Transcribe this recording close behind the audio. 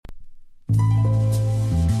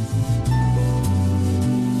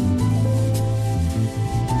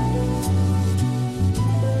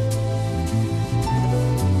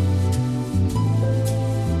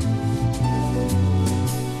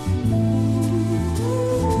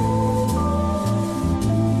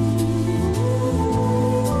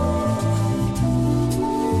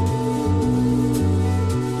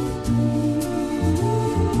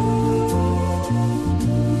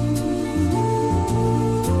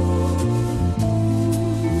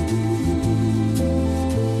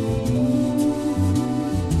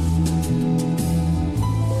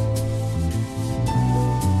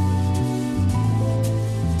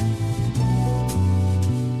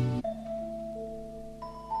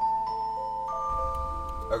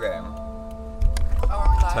Okay. Oh,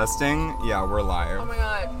 are we live? Testing? Yeah, we're live. Oh my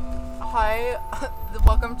god. Hi.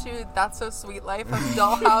 Welcome to That's So Sweet Life of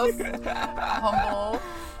Dollhouse.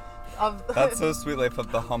 Humble. That's So Sweet Life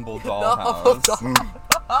of the Humble The Humble Dollhouse.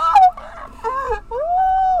 Woo!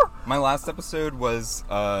 My last episode was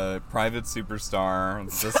Private Superstar.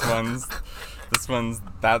 This one's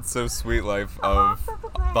That's So Sweet Life of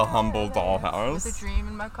the Humble Dollhouse. With a dream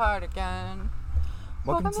in my cardigan.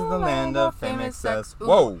 Welcome to the land of fame and success.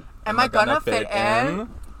 Whoa! Am I gonna fit in?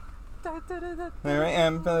 Here I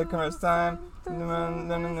am for the first time.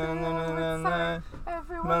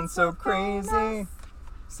 Everyone's so crazy.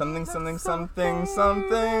 Something.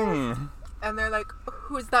 And they're like,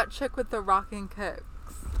 who's that chick with the rocking kicks?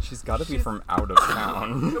 She's gotta be from out of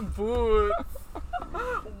town. Boo.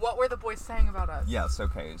 What were the boys saying about us? Yes,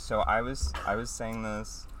 okay. So I was saying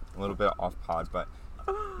this a little bit off pod, but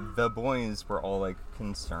the boys were all like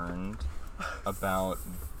concerned about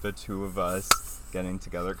the two of us getting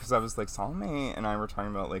together, because I was like, Salomé and I were talking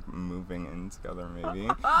about like moving in together maybe,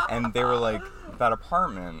 and they were like, that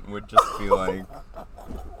apartment would just be like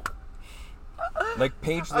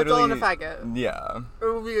Paige literally. A doll and a faggot. Yeah. It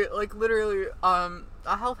would be like literally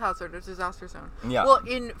a health hazard, a disaster zone. Yeah. Well,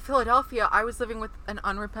 in Philadelphia, I was living with an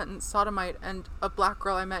unrepentant sodomite and a black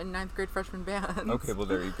girl I met in 9th grade freshman band. Okay, well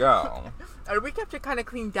there you go. And we kept it kind of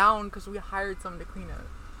cleaned down because we hired someone to clean it.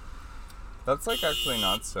 That's like actually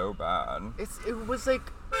not so bad. It was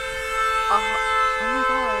like, oh my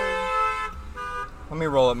god. Let me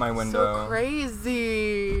roll up my window. So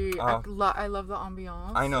crazy. Oh. I love the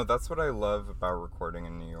ambiance. I know, that's what I love about recording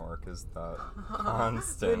in New York, is that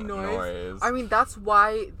constant The noise. I mean, that's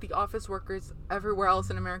why the office workers everywhere else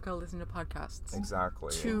in America listen to podcasts.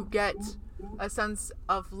 Exactly. To get a sense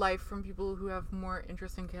of life from people who have more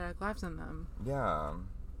interesting, chaotic lives than them. Yeah.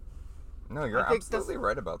 No, you're absolutely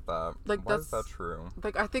right about that. Like, why is that true?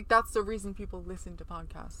 Like, I think that's the reason people listen to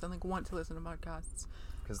podcasts and like want to listen to podcasts.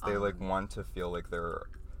 Because they like want to feel like they're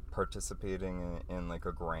participating in like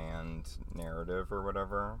a grand narrative or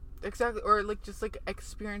whatever. Exactly, or like just like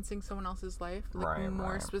experiencing someone else's life,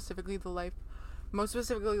 like specifically most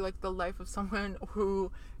specifically like the life of someone who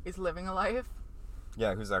is living a life.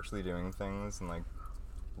 Yeah, who's actually doing things and like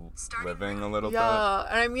living a little bit. Yeah,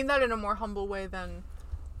 and I mean that in a more humble way than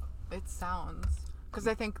it sounds. Because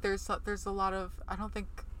I think there's a lot of, I don't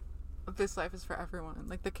think this life is for everyone.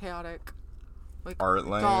 Like the chaotic, like art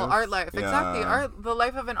life. Yeah. Exactly. The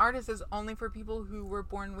life of an artist is only for people who were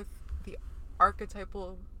born with the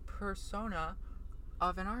archetypal persona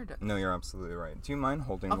of an artist. No, you're absolutely right. Do you mind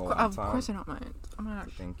holding the laptop? Of course I don't mind. Oh my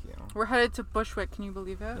gosh. Thank you. We're headed to Bushwick. Can you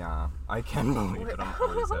believe it? Yeah, I can believe it. I'm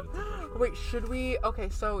always headed to Bushwick. Wait, should we? Okay,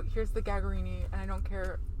 so here's the gaggerini, and I don't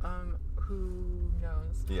care who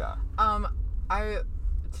knows. Yeah.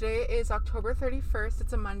 Today is October 31st.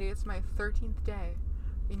 It's a Monday. It's my 13th day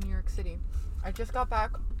in New York City. I just got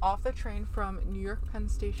back off the train from New York Penn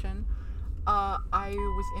Station. I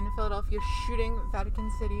was in Philadelphia shooting Vatican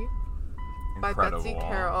City by Betsy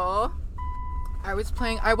Carroll. I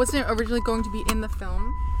wasn't originally going to be in the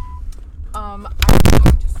film. I was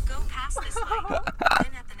going to go past this light,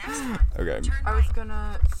 then at the next one. Okay. Turn I was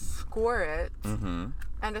gonna score it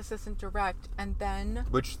and assistant direct, and then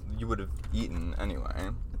which you would have eaten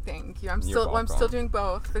anyway. Thank you. I'm still doing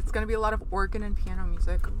both. It's gonna be a lot of organ and piano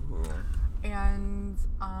music. Ooh. And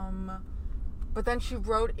but then she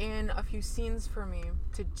wrote in a few scenes for me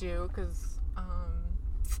to do because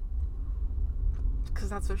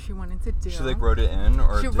that's what she wanted to do. She like wrote it in,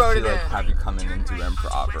 or did she like have you come in and do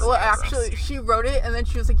improv? Well, actually, she wrote it and then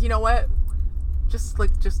she was like, you know what? Just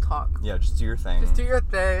talk. Yeah, just do your thing. Just do your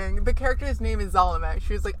thing. The character's name is Salomé.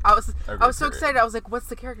 She was like, I was so excited. I was like, what's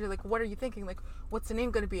the character? Like, what are you thinking? Like, what's the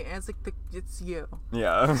name gonna be? And it's like, it's you.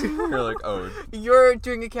 Yeah. You're like, oh. You're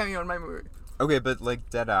doing a cameo in my movie. Okay, but like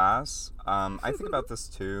dead ass. I think about this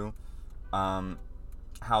too.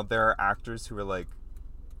 How there are actors who are like,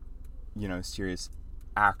 you know, serious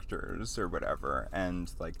actors or whatever,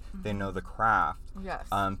 and like they know the craft. Yes.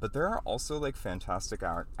 But there are also like fantastic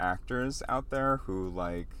actors out there who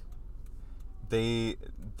like they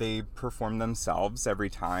perform themselves every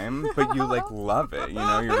time, but you like love it. You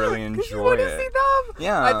know, you really enjoy you want it. To see them?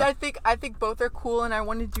 Yeah. I think both are cool, and I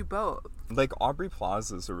want to do both. Like Aubrey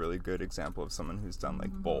Plaza is a really good example of someone who's done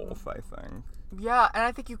like both. I think. Yeah, and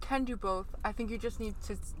I think you can do both. I think you just need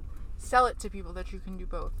to sell it to people that you can do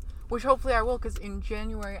both. Which hopefully I will, because in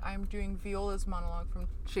January I'm doing Viola's monologue from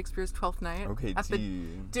Shakespeare's Twelfth Night. Okay, at the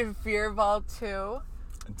De Vere Ball 2.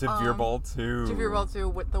 De Vere Ball 2. De Vere Ball 2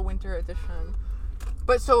 with the winter edition.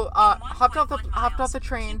 But so hopped off the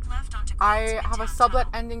train. I have a sublet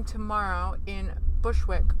ending tomorrow in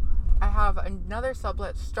Bushwick. I have another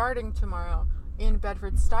sublet starting tomorrow in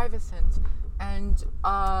Bedford-Stuyvesant, and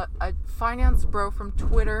a finance bro from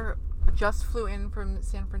Twitter just flew in from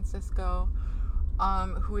San Francisco,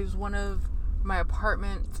 who is one of my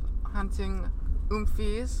apartment hunting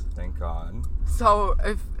oomfies. Thank God. So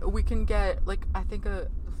if we can get, like, I think a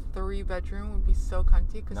 3-bedroom would be so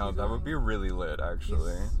cunty. No, that would be really lit,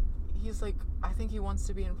 actually. He's like, I think he wants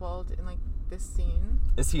to be involved in, like, this scene.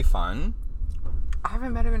 Is he fun? I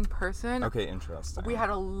haven't met him in person. Okay, interesting. We had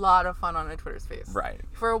a lot of fun on a Twitter space. Right.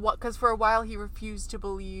 Because for a while he refused to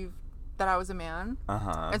believe that I was a man.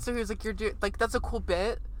 Uh-huh. And so he was like, like, that's a cool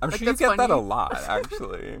bit. I'm like, sure you that's get funny. that a lot,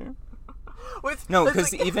 actually. No,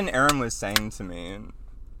 because like... even Erin was saying to me,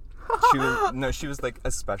 she was like,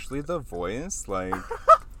 especially the voice, like,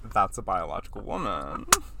 that's a biological woman.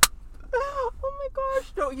 Oh my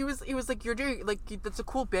gosh. No, he was like, you're doing, like, that's a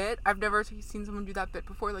cool bit. I've never seen someone do that bit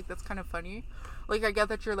before. Like, that's kind of funny. Like, I get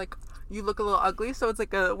that you're, like, you look a little ugly, so it's,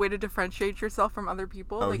 like, a way to differentiate yourself from other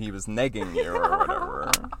people. Oh, like, he was negging you or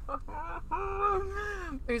whatever.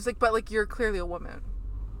 He was like, but, like, you're clearly a woman.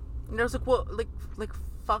 And I was like, well, like,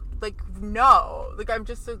 fuck, like, no. Like, I'm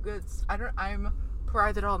just so good. I'm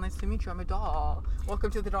Pariah the Doll. Nice to meet you. I'm a doll.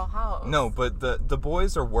 Welcome to the Dollhouse. No, but the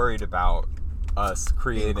boys are worried about us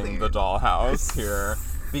creating the Dollhouse here,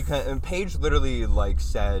 because Paige literally, like,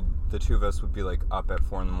 said the two of us would be, like, up at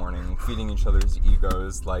 4 a.m, feeding each other's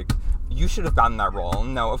egos. Like, you should have gotten that role.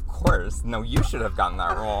 No, of course. No, you should have gotten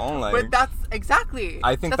that role. Like, but that's exactly.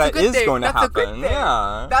 I think that's that is thing. going to that's happen. A good thing.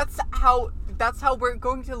 Yeah. That's how we're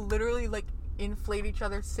going to literally, like, inflate each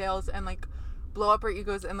other's sails and, like, blow up our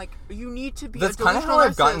egos, and, like, you need to be that's a delusional kind of how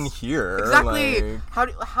I've narcissist. gotten here. Exactly. Like...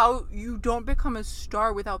 How you don't become a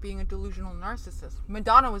star without being a delusional narcissist.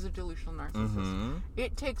 Madonna was a delusional narcissist. Mm-hmm.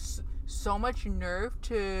 It takes so much nerve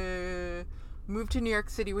to move to New York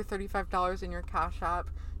City with $35 in your Cash App,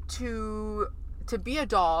 to be a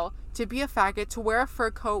doll, to be a faggot, to wear a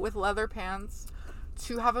fur coat with leather pants,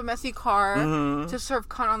 to have a messy car, to serve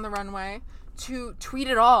cunt on the runway, to tweet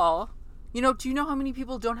it all. You know, do you know how many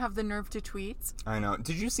people don't have the nerve to tweet? I know.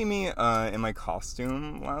 Did you see me in my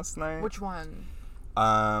costume last night? Which one?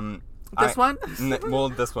 This one? Well,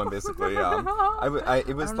 this one basically, yeah.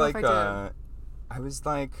 It was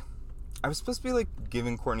like I was supposed to be like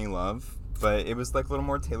giving Courtney love, but it was like a little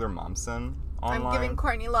more Taylor Momsen online. I'm giving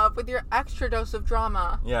Courtney love with your extra dose of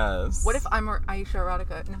drama. Yes. What if I'm Aisha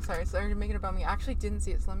Erotica? No, sorry, you're making it about me. I actually didn't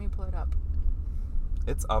see it, so let me pull it up.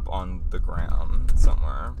 It's up on the ground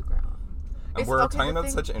somewhere. The ground. We're talking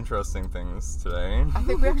about such interesting things today. I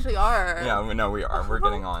think we actually are. Yeah, we are. We're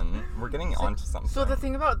getting on. We're getting on to something. So the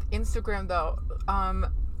thing about Instagram, though,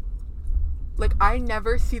 like, I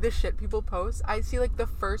never see the shit people post. I see, like, the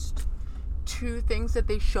first 2 things that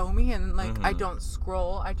they show me, and, like, I don't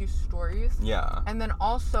scroll. I do stories. Yeah. And then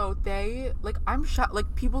also they, like, I'm shocked.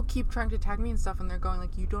 Like, people keep trying to tag me and stuff, and they're going,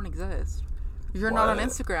 like, you don't exist. You're not on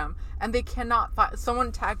Instagram. And they cannot find...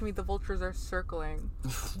 Someone tagged me, the vultures are circling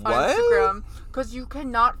on Instagram. Because you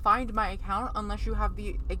cannot find my account unless you have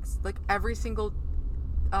the... like, every single...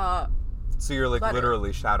 so you're, like, letter.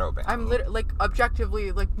 Literally shadow banned. I'm like,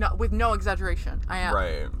 objectively, like, no, with no exaggeration. I am.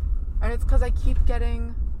 Right. And it's because I keep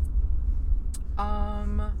getting...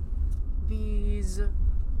 these...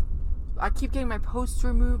 I keep getting my posts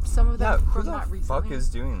removed. Some of them from that recently. Who the fuck is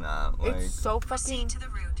doing that? Like, it's so fucking... Proceed to the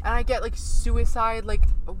root. And I get, like, suicide, like,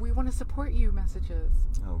 we want to support you messages.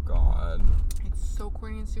 Oh, God. It's so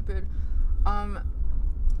corny and stupid.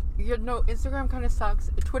 You know, Instagram kind of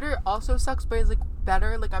sucks. Twitter also sucks, but it's, like,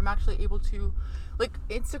 better. Like, I'm actually able to... Like,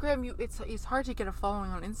 Instagram, it's hard to get a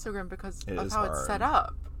following on Instagram because of how it's set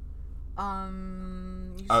up.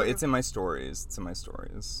 It's in my stories. It's in my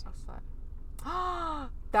stories. What's that?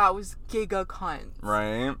 That was giga cunt.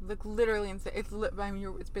 Right? Like, literally insane. It's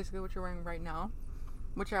basically what you're wearing right now,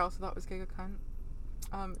 which I also thought was giga cunt.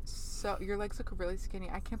 So your legs look really skinny.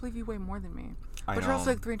 I can't believe you weigh more than me. But you're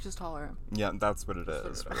also like 3 inches taller. Yeah, that's what it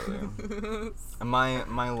is, really. And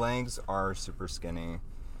my legs are super skinny.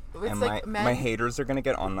 It's and like my haters are gonna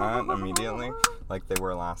get on that immediately, like they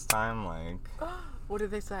were last time. Like, what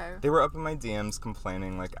did they say? They were up in my DMs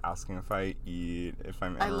complaining, like asking if I eat, if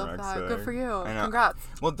I'm anorexic. I love that. Good for you. Congrats.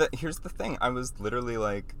 Well, here's the thing. I was literally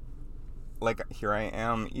like here I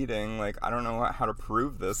am eating. Like, I don't know how to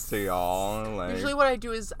prove this to y'all. Like, usually what I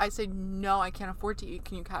do is I say, no, I can't afford to eat.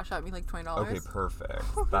 Can you cash out me like $20? Okay, perfect.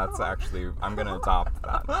 That's actually, I'm gonna adopt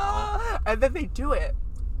that now. And then they do it.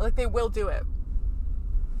 Like, they will do it.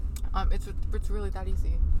 It's really that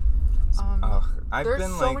easy. There's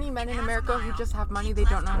so many men in America who just have money they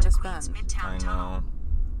don't know how to spend. I know.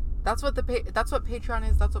 That's what Patreon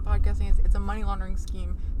is. That's what podcasting is. It's a money laundering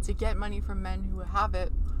scheme to get money from men who have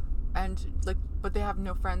it, and like, but they have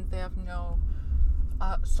no friends. They have no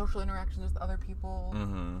social interactions with other people.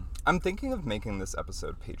 Mm-hmm. I'm thinking of making this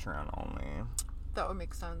episode Patreon only. That would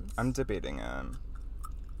make sense. I'm debating it.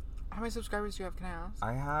 How many subscribers do you have? Can I ask?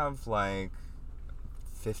 I have like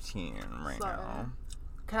 15 right now.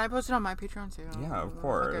 Can I post it on my Patreon too? Yeah, of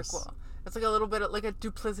course. Okay, cool. It's like a little bit of, like a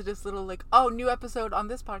duplicitous little like, oh, new episode on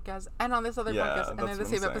this podcast and on this other podcast, and they're the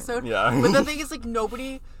same episode. Yeah. But the thing is, like,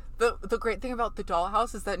 nobody. The great thing about the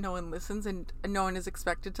Dollhouse is that no one listens and no one is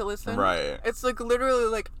expected to listen. Right. It's like literally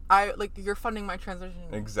like you're funding my transition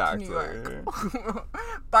exactly. to New York.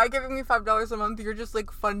 By giving me $5 a month, you're just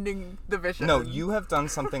like funding the vision. No, you have done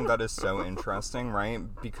something that is so interesting, right?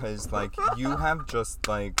 Because like you have just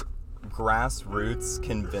like grassroots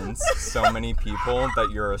convinced so many people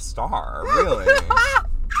that you're a star. Really.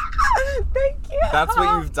 Thank you. That's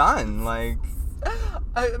what you've done. Like,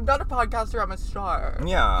 I'm not a podcaster, I'm a star.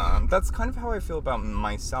 yeah, that's kind of how I feel about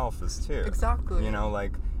myself as too. Exactly. You know,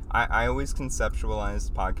 like, I always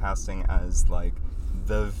conceptualized podcasting as, like,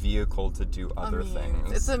 the vehicle to do other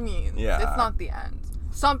things. It's a means. Yeah. It's not the end.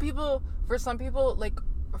 For some people, like,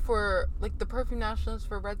 for, like, the Perfume Nationalists,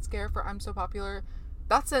 for Red Scare, for I'm So Popular,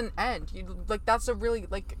 that's an end. That's a really,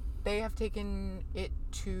 like, they have taken it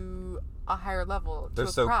to a higher level. They're to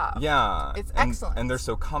a so craft. Yeah, It's and, excellent. and they're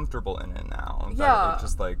so comfortable in it now that Yeah. it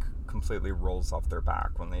just like completely rolls off their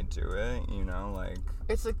back when they do it. You know, like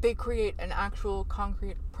It's like they create an actual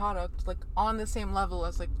concrete product, like on the same level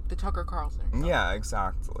as like the Tucker Carlson show. yeah,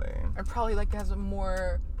 exactly. And probably like has a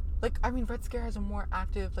more, like, I mean, Red Scare has a more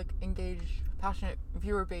active, like, engaged, passionate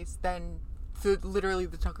viewer base than literally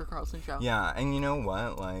the Tucker Carlson show. Yeah, and you know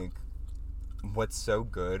what? Like, what's so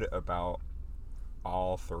good about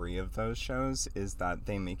all three of those shows is that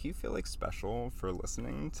they make you feel like special for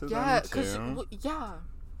listening to them too.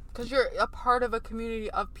 Because you're a part of a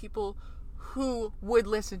community of people who would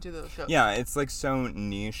listen to those shows. Yeah, it's like so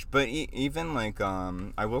niche, but even like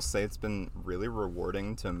I will say it's been really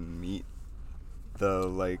rewarding to meet the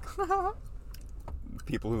like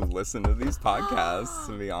people who listen to these podcasts,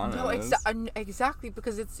 to be honest. No, exactly,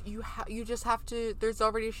 because it's you just have to. There's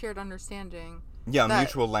already a shared understanding. Yeah,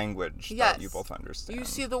 mutual language yes, that you both understand. You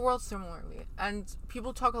see the world similarly, and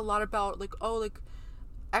people talk a lot about like, oh, like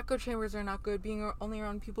echo chambers are not good. Being only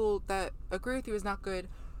around people that agree with you is not good.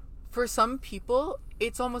 For some people,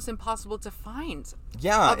 it's almost impossible to find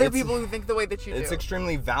other people who think the way that you do. It's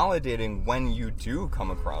extremely validating when you do come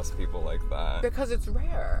across people like that. Because it's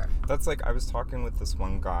rare. That's like, I was talking with this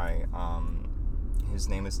one guy, his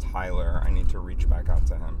name is Tyler. I need to reach back out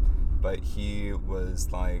to him. But he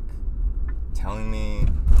was like telling me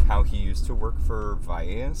how he used to work for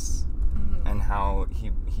Vice and how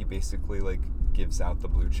he basically like gives out the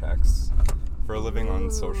blue checks for a living on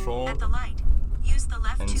social. At the light, use the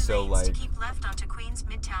left And 2 so, lanes like, to keep left onto Queens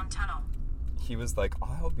Midtown Tunnel. He was like,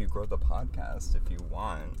 I'll help you grow the podcast if you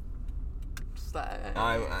want.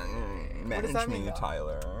 Manage that me, mean, though?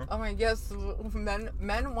 Tyler. Oh my, yes,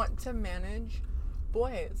 men want to manage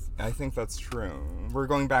boys. I think that's true. We're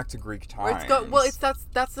going back to Greek times.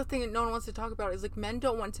 That's the thing that no one wants to talk about is like men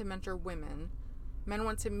don't want to mentor women. Men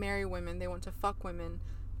want to marry women. They want to fuck women.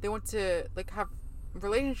 They want to like have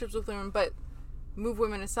relationships with women, but move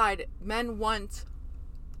women aside. Men want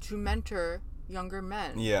to mentor younger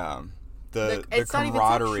men. Yeah. The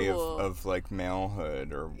camaraderie of like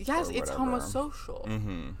malehood or yes, or it's homosocial.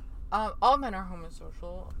 Mm-hmm. All men are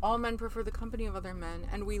homosocial. All men prefer the company of other men,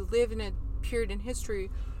 and we live in a period in history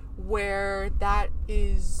where that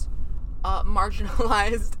is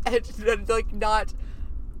marginalized and like not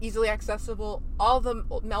easily accessible. All the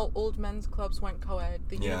old men's clubs went co-ed.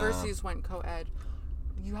 The universities went co-ed.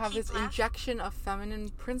 You have this injection of feminine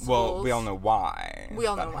principles. Well, we all know why. We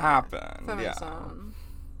all know why. Happened. Feminism.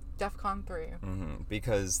 DEFCON 3. Mm-hmm.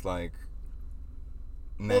 Because like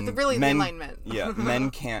the alignment. Yeah,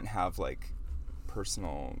 men can't have like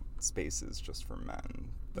personal spaces just for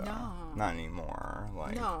men. Though. No, not anymore.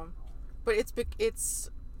 Like no, but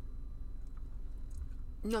it's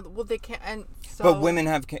no. Well, they can't. And so, but women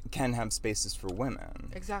can have spaces for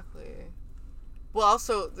women. Exactly. Well,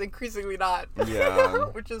 also increasingly not. Yeah.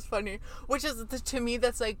 Which is funny. Which is to me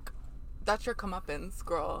that's your comeuppance,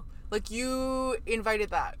 girl. Like you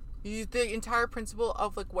invited that. The entire principle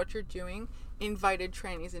of like what you're doing invited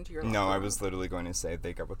trannies into your life. No, I was literally going to say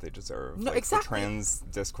they got what they deserve. No, like, exactly. The trans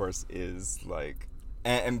discourse is like,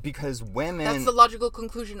 and because women. That's the logical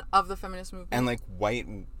conclusion of the feminist movement. And like white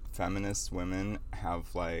feminist women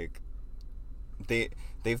have like,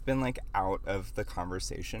 they've been like out of the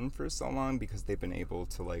conversation for so long because they've been able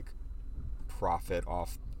to like profit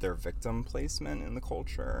off their victim placement in the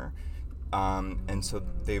culture. And so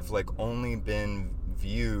they've like only been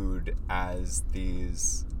viewed as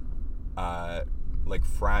these like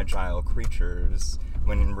fragile creatures,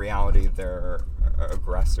 when in reality they're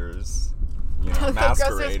aggressors, you know,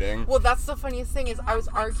 masquerading. Well, that's the funniest thing is I was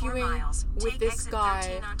arguing with this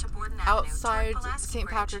guy outside St.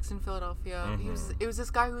 Patrick's in Philadelphia. Mm-hmm. It was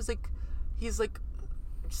this guy who's like, he's like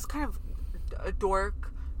just kind of a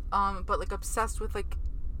dork, but like obsessed with like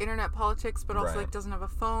internet politics, but also Right. like doesn't have a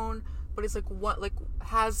phone, but he's like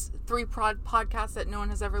has 3 podcasts that no one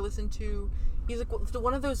has ever listened to. He's like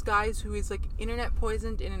one of those guys who is like internet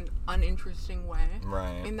poisoned in an uninteresting way.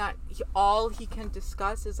 Right. In that all he can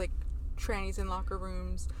discuss is like trannies in locker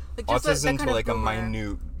rooms. Like just Autism that to like boomer. a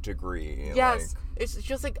minute degree. Yes. Like, It's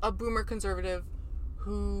just like a boomer conservative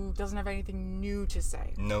who doesn't have anything new to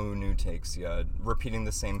say. no new takes yet. Repeating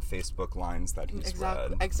the same Facebook lines that he's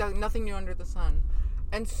read. Exactly. Nothing new under the sun.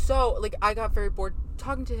 And so, like, I got very bored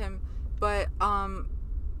talking to him, but,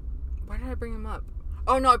 why did I bring him up?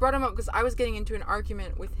 Oh, no, I brought him up because I was getting into an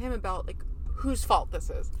argument with him about, like, whose fault this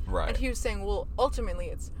is. Right. And he was saying, well, ultimately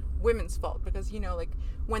it's women's fault because, you know, like,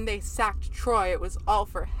 when they sacked Troy, it was all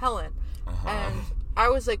for Helen. Uh-huh. And I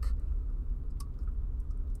was like,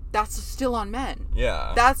 that's still on men.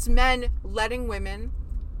 Yeah. That's men letting women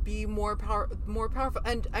be more powerful.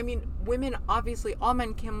 And, I mean, women, obviously, all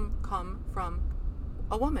men can come from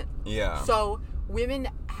a woman. Yeah. So women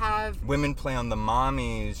play on the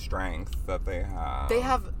mommy strength that they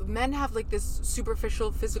have. Men have like this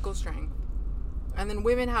superficial physical strength, and then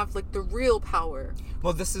women have like the real power.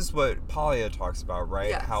 Well, this is what Polya talks about, right?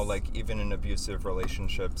 Yes. How like even in abusive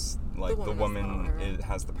relationships, like the woman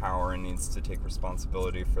has the power and needs to take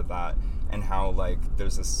responsibility for that, and how like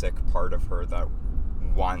there's a sick part of her that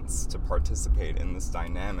wants to participate in this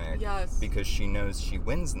dynamic. Yes. Because she knows she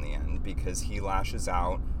wins in the end, because he lashes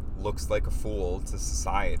out, looks like a fool to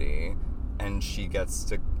society, and she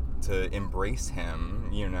gets to embrace him,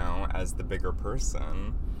 you know, as the bigger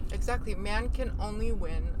person. Exactly. Man can only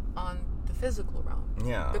win on the physical realm.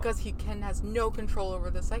 Yeah. Because he has no control over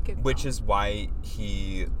the psychic realm. Which is why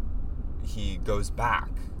he goes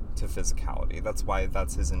back to physicality.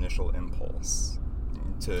 That's his initial impulse.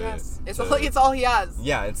 Yes. It's all he has.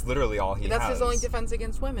 Yeah, it's literally all he has. That's his only defense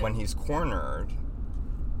against women. When he's cornered.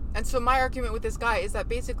 And so my argument with this guy is that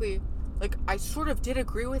basically, like, I sort of did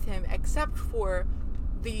agree with him, except for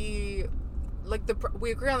we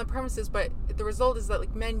agree on the premises, but the result is that,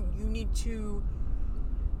 like, men,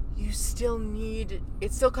 it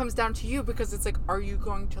still comes down to you, because it's like, are you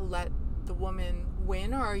going to let the woman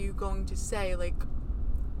win, or are you going to say, like,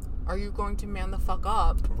 are you going to man the fuck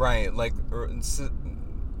up? Right, like,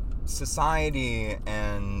 society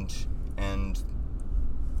and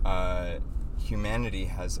humanity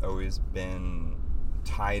has always been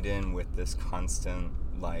tied in with this constant,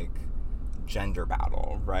 like, gender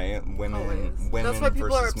battle, right? Women that's why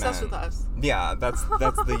people are versus obsessed men. with us. Yeah, that's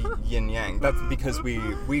the yin yang. That's because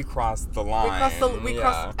we cross the line. We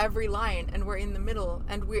cross every line, and we're in the middle,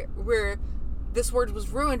 and we're this word was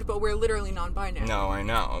ruined, but we're literally non-binary. No, I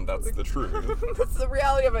know. That's the truth. That's the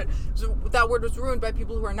reality of it. So that word was ruined by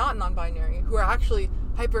people who are not non-binary, who are actually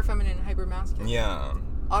hyper-feminine and hyper-masculine. Yeah.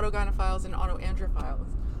 Autogynephiles and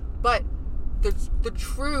autoandrophiles. But the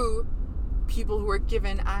true people who are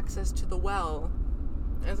given access to the well,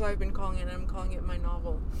 as I've been calling it, and I'm calling it in my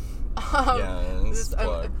novel. Yes.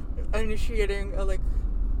 Initiating a, like,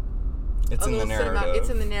 it's in the narrative. It's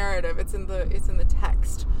in the narrative. It's in the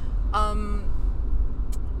text.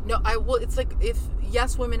 It's like,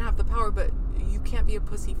 yes, women have the power, but you can't be a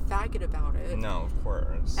pussy faggot about it. No, of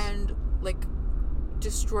course. And, like,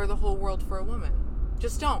 destroy the whole world for a woman.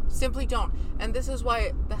 Just don't. Simply don't. And this is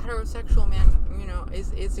why the heterosexual man, you know,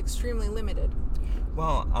 is extremely limited.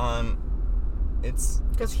 Well, it's...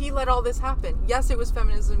 Because he let all this happen. Yes, it was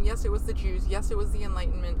feminism. Yes, it was the Jews. Yes, it was the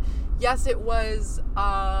Enlightenment. Yes, it was,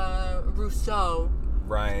 Rousseau.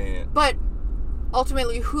 Right. But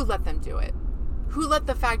ultimately, who let them do it? Who let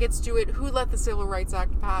the faggots do it? Who let the Civil Rights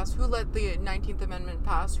Act pass? Who let the 19th Amendment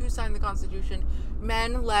pass? Who signed the Constitution?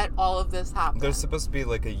 Men let all of this happen. There's supposed to be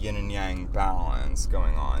like a yin and yang balance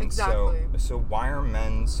going on. Exactly. So why are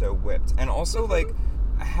men so whipped? And also, like,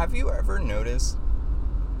 have you ever noticed,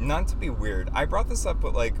 not to be weird, I brought this up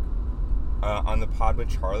with, like, on the pod with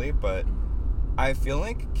Charlie, but I feel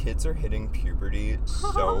like kids are hitting puberty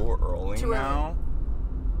so early now.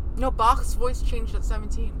 No, Bach's voice changed at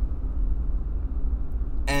 17.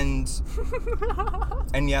 And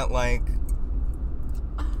yet, like,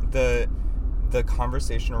 the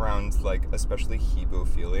conversation around, like, especially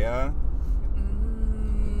hebophilia,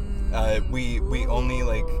 we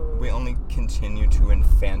only continue to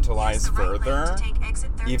infantilize further,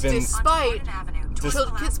 even despite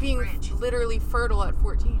kids being literally fertile at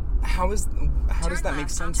 14. How does that make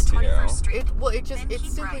sense to you? It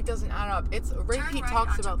simply doesn't add up. Ray Pete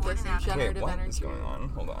talks about this in generative what energy. is going on?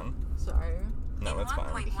 Hold on. Sorry. No, it's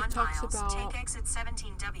fine. He talks about. Take exit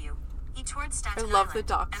 17W. Toward I Staten love the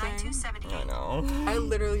Island, doxing. I know. I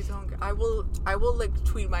literally don't. I will like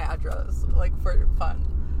tweet my address like for fun.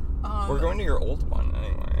 We're going to your old one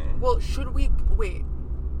anyway. Well, should we wait?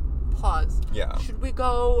 Pause. Yeah. Should we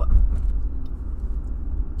go?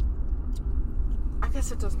 I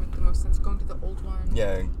guess it does make the most sense going to the old one.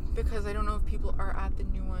 Yeah. Because I don't know if people are at the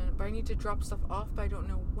new one, but I need to drop stuff off, but I don't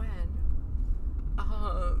know when.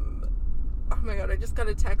 Oh my god! I just got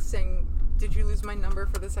a text saying, "Did you lose my number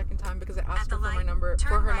for the second time?" Because I asked her for my number,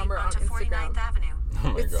 for her number on Instagram.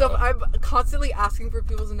 Oh my god. So I'm constantly asking for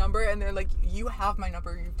people's number, and they're like, "You have my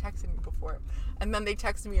number. You've texted me before." And then they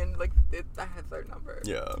text me, and like, I have their number.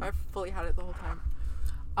 Yeah. I've fully had it the whole time.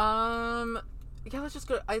 Yeah, let's just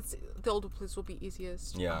go. The older place will be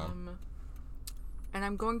easiest. Yeah. And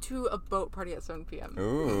I'm going to a boat party at 7 p.m.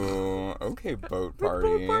 Ooh, okay, boat party.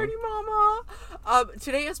 Boat party, mama.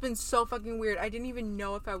 Today has been so fucking weird. I didn't even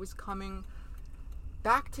know if I was coming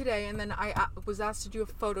back today, and then I was asked to do a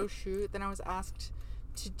photo shoot. Then I was asked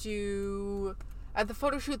to do at the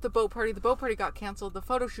photo shoot, the boat party got canceled. The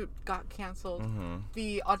photo shoot got canceled. Mm-hmm.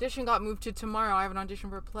 The audition got moved to tomorrow. I have an audition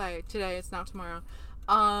for a play today. It's now tomorrow.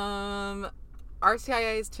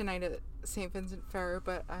 RCIA is tonight at St. Vincent Fair,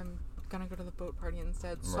 but I'm gonna go to the boat party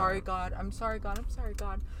instead. Right. Sorry, God. I'm sorry, God.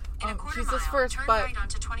 Jesus first, but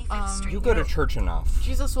you go to church enough.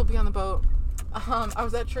 Jesus will be on the boat. I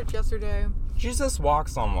was at church yesterday. Jesus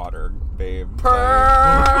walks on water, babe.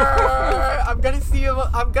 I'm gonna see him.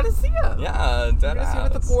 Yeah, dead I'm gonna see him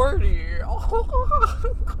at the party.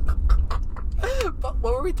 But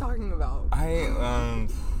what were we talking about?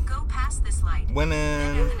 Go past this light.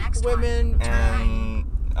 Women, and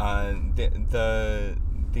the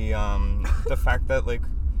fact that like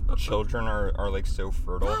children are like so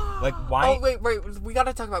fertile. Like why? Oh wait, we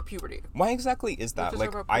gotta talk about puberty. Why exactly is that?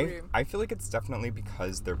 Like I feel like it's definitely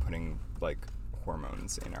because they're putting like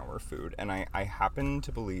hormones in our food, and I happen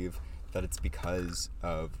to believe that it's because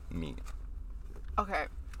of meat. Okay,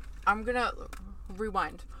 I'm gonna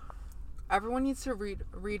rewind. Everyone needs to read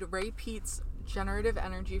Ray Pete's Generative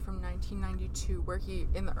Energy from 1992, where he,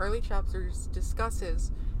 in the early chapters,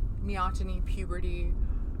 discusses neoteny, puberty,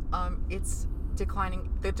 its declining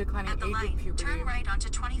age of puberty. Turn right onto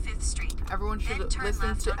 25th Street. Everyone should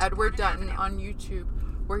listen to Edward Dutton on YouTube,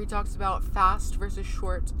 where he talks about fast versus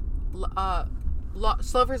short,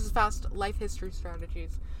 slow versus fast life history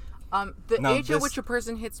strategies. The age at which a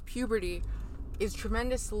person hits puberty is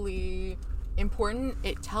tremendously important.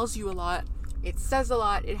 It tells you a lot. It says a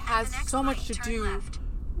lot. It has so much to do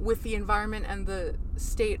with the environment and the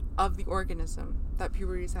state of the organism that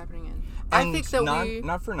puberty is happening in. And I think that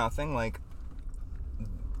not for nothing, like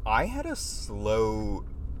I had a slow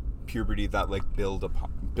puberty that like built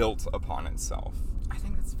upon itself. I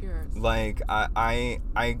think that's fierce. Like I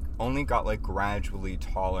only got like gradually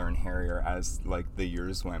taller and hairier as like the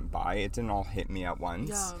years went by. It didn't all hit me at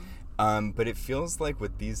once. Yeah. But it feels like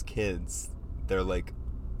with these kids, they're like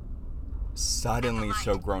suddenly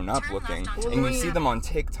so grown up looking, and you see them on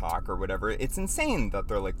TikTok or whatever. It's insane that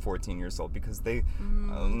they're like 14 years old because they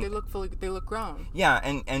look grown. Yeah,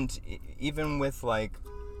 and even with like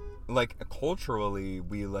culturally,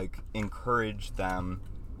 we like encourage them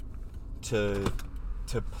to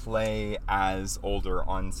play as older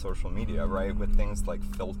on social media, right? With things like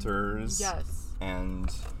filters. Yes. And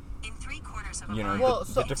in 3/4 of a you know, mile.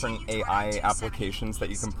 the different AI applications that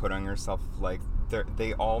you can put on yourself, like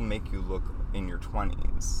they all make you look in your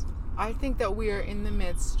 20s. I think that we are in the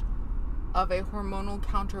midst of a hormonal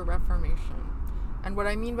counter-reformation. And what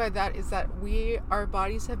I mean by that is that our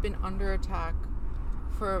bodies have been under attack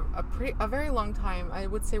for a very long time, I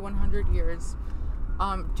would say 100 years,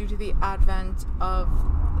 due to the advent of,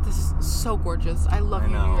 this is so gorgeous, I love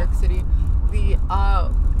you, New York City, the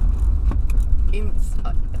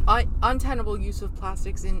untenable use of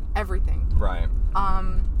plastics in everything. Right.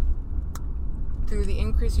 Through the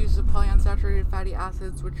increased use of polyunsaturated fatty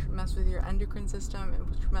acids, which mess with your endocrine system and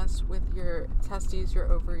which mess with your testes,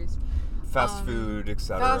 your ovaries. Fast food,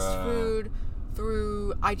 etc. Fast food.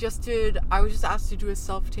 I was just asked to do a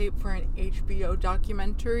self-tape for an HBO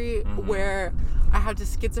documentary where I had to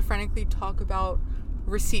schizophrenically talk about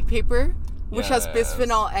receipt paper, which has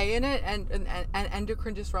bisphenol A in it, and an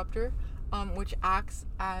endocrine disruptor, which acts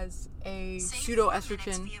as a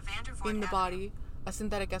pseudoestrogen in the body, a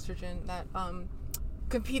synthetic estrogen that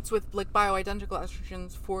competes with like bioidentical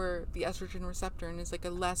estrogens for the estrogen receptor and is like a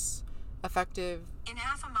less effective, In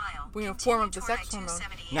half a mile, form of the continue sex toward hormone.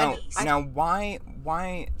 I-278 Now, east.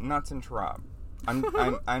 why not to interrupt?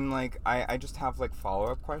 I'm like, I just have like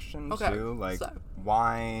follow-up questions Okay, too. Like, so.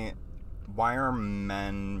 why are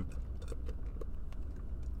men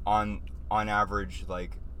on average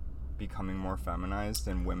like becoming more feminized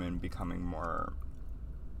and women becoming more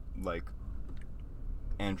like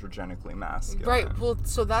androgenically masculine? Right. Well,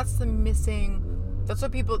 so that's the missing. That's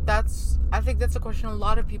what people. I think that's a question a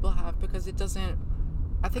lot of people have because it doesn't.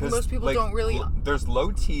 I think most people like, don't really. There's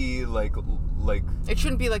low T like. It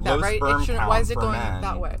shouldn't be like that, low right? sperm It shouldn't. count Why is it for going men.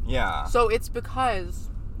 that way? Yeah. So it's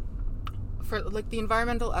because, for like the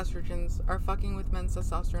environmental estrogens are fucking with men's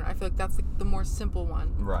testosterone. I feel like that's the more simple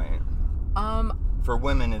one. Right. For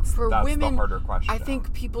women, that's the harder question. I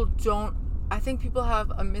think people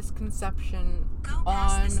have a misconception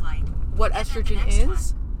on what estrogen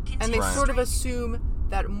is, and they Right. sort of assume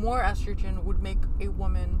that more estrogen would make a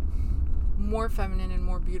woman more feminine and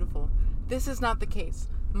more beautiful. This is not the case.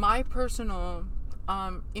 My personal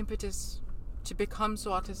impetus to become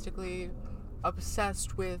so autistically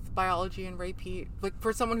obsessed with biology and repeat, like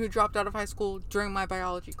for someone who dropped out of high school during my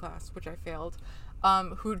biology class, which I failed,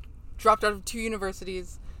 who dropped out of 2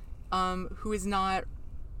 universities, who is not,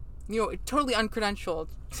 totally uncredentialed,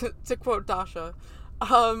 to quote Dasha.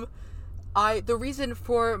 The reason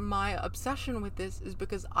for my obsession with this is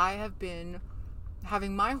because I have been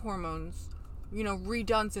having my hormones,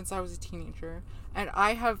 redone since I was a teenager, and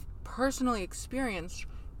I have personally experienced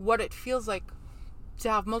what it feels like to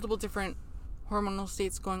have multiple different hormonal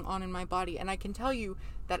states going on in my body. And I can tell you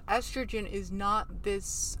that estrogen is not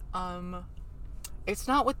this, it's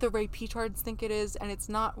not what the repeatards think it is, and it's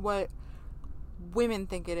not what women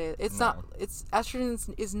think it is.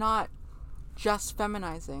 Estrogen is not just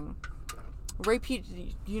feminizing. Repeat,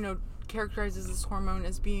 characterizes this hormone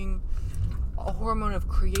as being a hormone of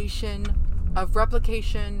creation, of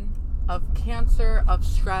replication, of cancer, of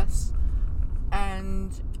stress,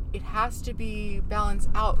 and it has to be balanced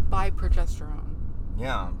out by progesterone.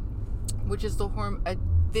 Yeah. Which is the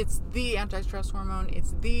it's the anti-stress hormone.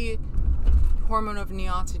 It's the hormone of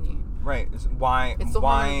neoteny. Right. Why? It's the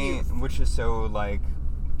hormone of youth. Which is so like,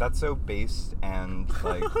 that's so based and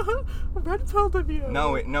like. Red pilled of you.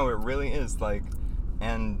 No, it really is like,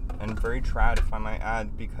 and very trad if I might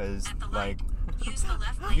add, because like. Use the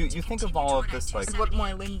left lane You to think of continue all of toward this like It's what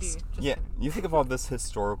I-278 Lindy east. just yeah, said. you think of all this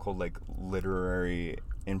historical like literary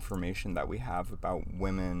information that we have about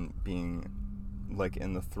women being like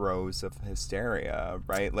in the throes of hysteria,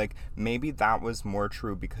 right? Like maybe that was more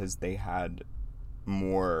true because they had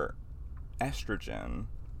more estrogen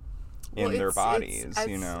in their bodies,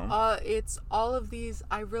 It's all of these.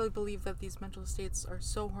 I really believe that these mental states are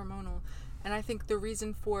so hormonal, and I think the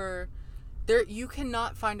reason for you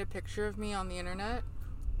cannot find a picture of me on the internet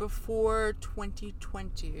before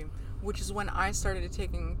 2020, which is when I started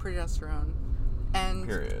taking progesterone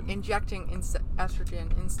and injecting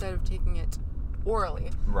estrogen instead of taking it orally.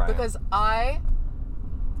 Right. Because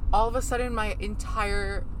all of a sudden, my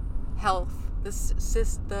entire health,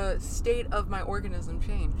 the state of my organism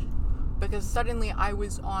changed. Because suddenly I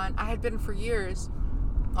had been for years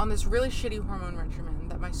on this really shitty hormone regimen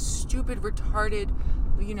that my stupid, retarded,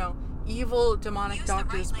 evil demonic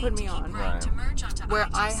doctors put me on, where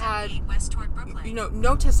I had,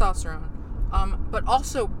 no testosterone, but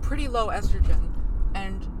also pretty low estrogen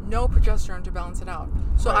and no progesterone to balance it out.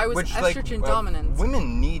 So I was estrogen dominant.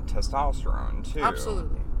 Women need testosterone too.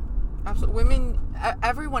 Absolutely.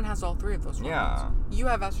 Everyone has all 3 of those hormones. Yeah. You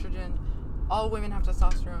have estrogen. All women have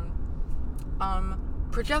testosterone.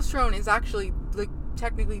 Progesterone is actually like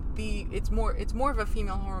technically it's more of a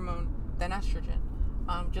female hormone than estrogen.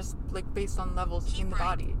 Just like based on levels in the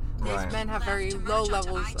body. Most men have very low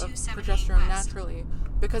levels of progesterone naturally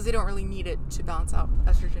because they don't really need it to balance out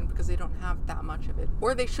estrogen because they don't have that much of it.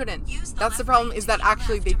 Or they shouldn't. That's the problem, is that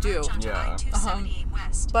actually they do. Yeah.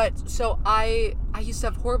 But so I used to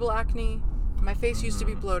have horrible acne. My face used to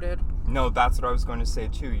be bloated. No, that's what I was going to say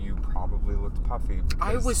too. You probably looked puffy.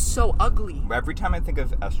 I was so ugly. Every time I think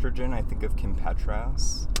of estrogen, I think of Kim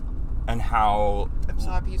Petras. And how... I'm so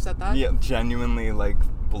happy you said that. Yeah, genuinely, like,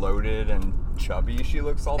 bloated and chubby she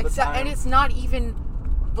looks all the time. And it's not even...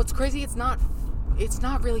 What's crazy, it's not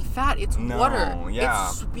really fat. It's water. Yeah.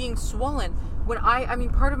 It's being swollen. When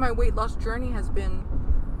part of my weight loss journey has been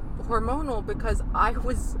hormonal because I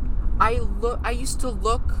used to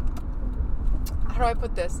look... How do I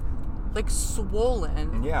put this? Like,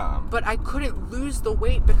 swollen. Yeah. But I couldn't lose the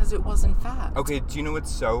weight because it wasn't fat. Okay, do you know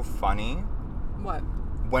what's so funny? What?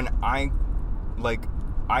 When I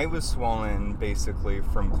was swollen basically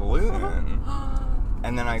from gluten,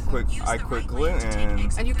 and then I quit Use the right lane to take gluten.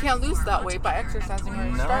 exit And you can't lose 34 that onto weight by Clear exercising or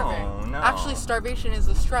Avenue. No, starving. no. Actually, starvation is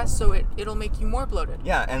a stress, so it'll make you more bloated.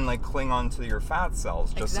 Yeah, and like cling on to your fat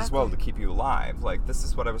cells just as well to Exactly. keep you alive. Like this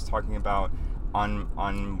is what I was talking about on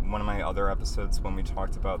one of my other episodes when we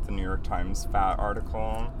talked about the New York Times fat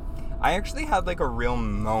article. I actually had like a real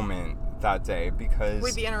moment that day because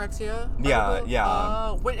Wait, the anorexia? Yeah, article?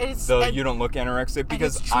 yeah. It's you don't look anorexic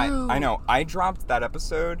because it's true. I know I dropped that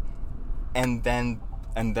episode and then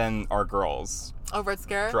our girls Oh, Red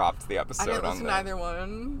Scare? dropped the episode I didn't on listen to that. either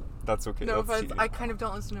one. That's okay. No that's offense. tea. I kind of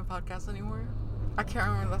don't listen to podcasts anymore. I can't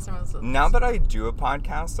remember the last time I listened. Now that I do a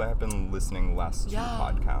podcast, I have been listening less to Yeah.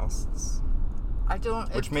 podcasts, I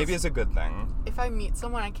don't. which maybe is a good thing. If I meet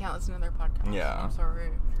someone, I can't listen to their podcast. Yeah. I'm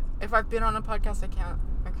sorry. If I've been on a podcast, I can't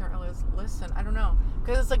really listen. I don't know.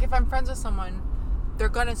 Because it's like if I'm friends with someone, they're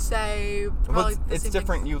gonna say probably Well, the it's same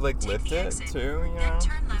different. things. You like Take lived the it exit, too, you know. then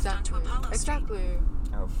turn left Exactly. onto Apollo Street. Exactly.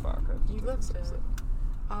 Oh fuck! I have to You take lived this it. exit.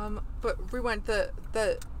 But rewind.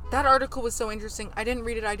 That article was so interesting. I didn't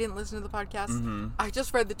read it. I didn't listen to the podcast. Mm-hmm. I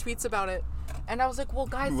just read the tweets about it, and I was like, "Well,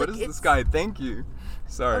 guys, What like, is it's, this guy? Thank you. Oh,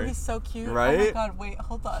 Sorry. he's so cute. Oh my Right? god, wait,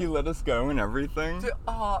 hold on. He let us go and everything.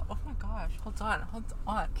 Oh my gosh, hold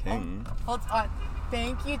on. King. Oh, hold on.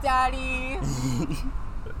 Thank you, Daddy.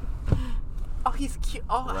 Oh, he's cute.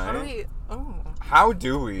 Oh, how do Right? we? Oh, How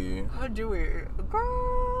do we? how do we?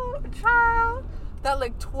 Girl, child. That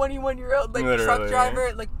like 21-year-old like truck Literally.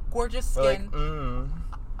 driver, like gorgeous We're like, skin,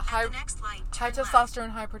 high, The next light, high turn left. testosterone,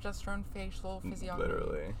 high progesterone facial physiology.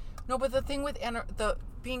 literally. No, but the thing with the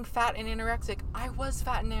being fat and anorexic, I was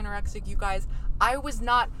fat and anorexic, you guys. I was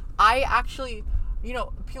not. I actually,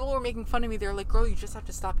 people were making fun of me. They're like, "Girl, you just have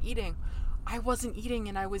to stop eating." I wasn't eating,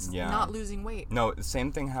 and I was Yeah. not losing weight. No, the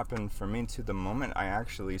same thing happened for me too. The moment I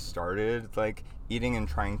actually started like eating and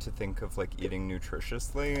trying to think of like eating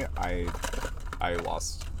nutritiously, I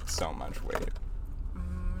lost so much weight.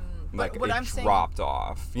 Like what it I'm saying- dropped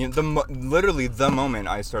off. You know, literally the moment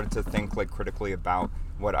I started to think like critically about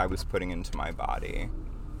what I was putting into my body.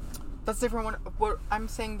 That's different. What I'm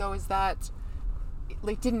saying though is that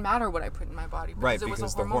it didn't matter what I put in my body. Right, it was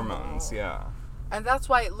because a the hormonal. hormones, yeah. And that's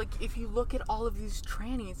why, like, if you look at all of these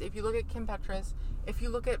trannies, if you look at Kim Petras, if you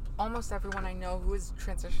look at almost everyone I know who has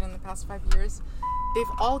transitioned in the past 5 years, they've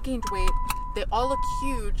all gained weight, they all look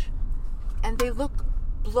huge, and they look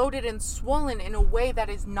bloated and swollen in a way that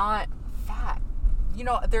is not fat.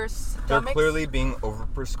 Their They're stomachs clearly being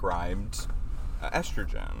overprescribed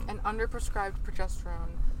estrogen. and underprescribed progesterone.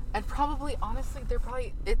 And probably, honestly,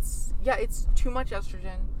 it's too much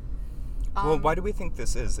estrogen. Well, why do we think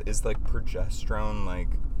this is? Is like progesterone like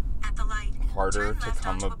At the light, harder turn to left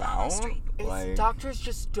come onto Apollo about? Street. Like Doctors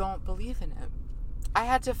just don't believe in it. I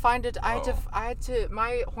had to find it. I Oh. had to.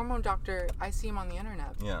 My hormone doctor. I see him on the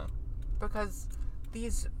internet yeah. because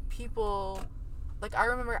these people. Like, I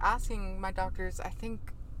remember asking my doctors. I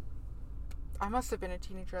think I must have been a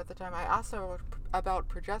teenager at the time. I asked them about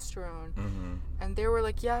progesterone, Mm-hmm. and they were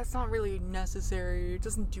like, "Yeah, it's not really necessary. It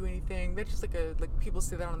doesn't do anything." They're just like people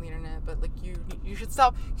say that on the internet, but like you should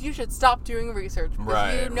stop. You should stop doing research because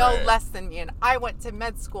Right, you know right. less than me, and I went to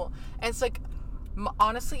med school, and it's like.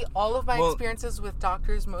 Honestly, all of my Well- experiences with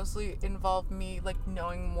doctors mostly involve me like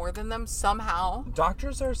knowing more than them somehow.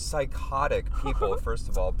 Doctors are psychotic people, first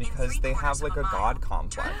of all, because they have like a god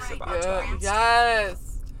complex about them.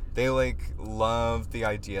 Yes. They like love the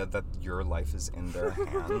idea that your life is in their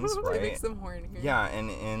hands, It right? makes them horny. Yeah,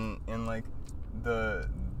 and in like the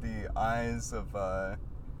eyes of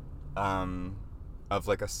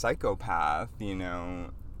like a psychopath,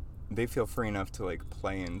 they feel free enough to like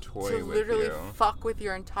play and toy To with literally you. fuck with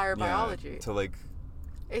your entire biology. To like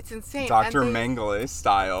It's insane. Dr. And they- Mengele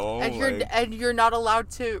style. And you're not allowed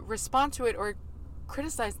to respond to it or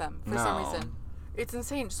criticize them for some No. reason. It's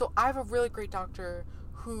insane. So I have a really great doctor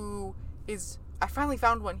who is. I finally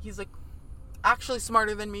found one. He's like actually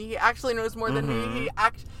smarter than me. He actually knows more than me.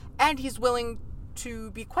 And he's willing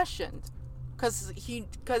to be questioned because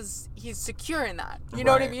he's secure in that. You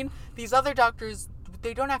know what I Right. mean? These other doctors,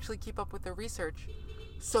 they don't actually keep up with their research,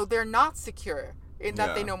 so they're not secure in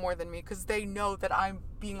that they Yeah. know more than me because they know that I'm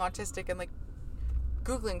being autistic and like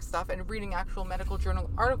Googling stuff and reading actual medical journal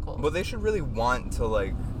articles. Well, they should really want to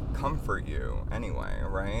like comfort you anyway,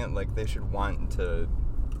 right? Like they should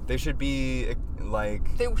be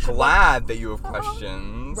like They should glad that you have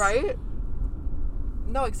questions, Right?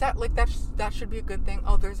 No, exactly. Like that should be a good thing.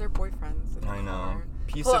 Oh, there's their boyfriends. in the I know. car.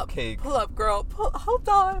 Piece Pull of up, cake. Pull up, girl. Hold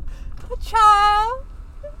on, child.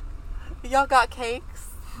 Y'all got cakes.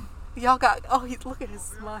 Y'all got. Oh, look at his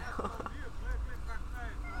smile.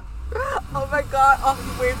 Oh my god. Oh,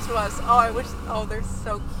 he waved to us. Oh, I wish. Oh, they're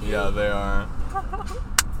so cute. Yeah, they are.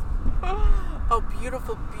 Oh,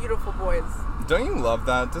 beautiful, beautiful boys. Don't you love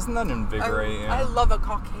that? Doesn't that invigorate you? I love a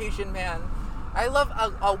Caucasian man. I love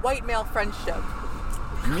a white male friendship.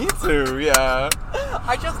 Me too, yeah.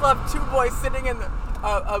 I just love two boys sitting in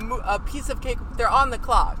a piece of cake. They're on the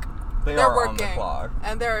clock. They're They're on working, the clock.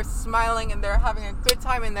 and they're smiling, and they're having a good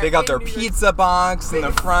time. And They got their pizza box in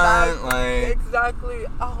the front, like... Exactly.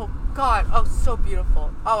 Oh, God. Oh, so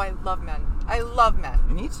beautiful. Oh, I love men. I love men.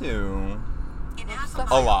 Me too. In half A a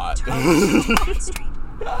mile, lot. turn left to Main Street.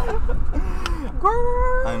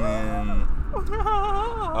 I mean...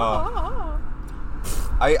 Oh.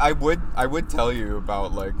 I would tell you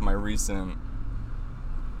about, like, my recent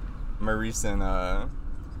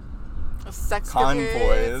Sex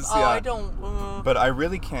convoys, Oh, yeah. I don't... But I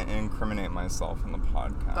really can't incriminate myself in the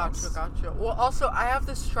podcast. Gotcha. Well, also, I have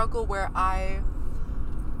this struggle where I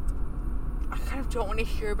kind of don't want to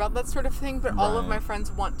hear about that sort of thing, but all of Right. my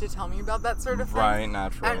friends want to tell me about that sort of thing. Right,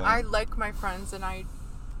 naturally. And I like my friends, and I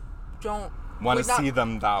don't... Want to would not- see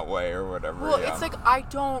them that way or whatever, Well, yeah. it's like,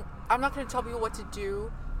 I'm not going to tell people what to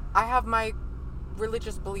do. I have my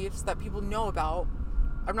religious beliefs that people know about.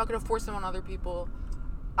 I'm not going to force them on other people.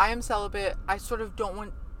 I am celibate. I sort of don't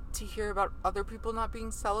want to hear about other people not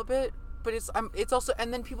being celibate, but it's also,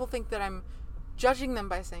 and then people think that I'm judging them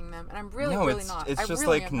by saying them, and I'm really not. It's I just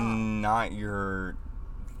really like am not your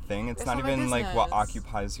thing. It's not not my even like what business.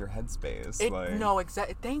 occupies your headspace. Like, No,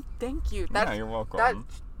 exactly. Thank you. yeah, you're welcome.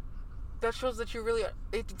 That shows that you really.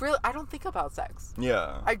 I don't think about sex.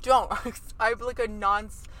 Yeah. I don't. I'm like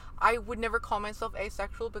I would never call myself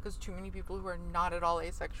asexual because too many people who are not at all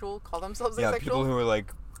asexual call themselves Yeah, asexual. people who are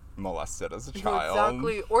like molested as a child.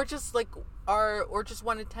 Exactly. Or just like or just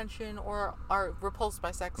want attention or are repulsed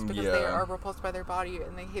by sex because they Yeah. are repulsed by their body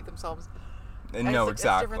and they hate themselves. And And no, it's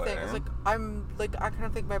like, exactly. It's different things. Like I kind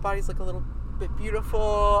of think my body's like a little bit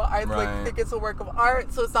beautiful. I like Right. think it's a work of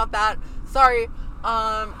art, so it's not that. Sorry.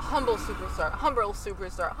 Humble superstar.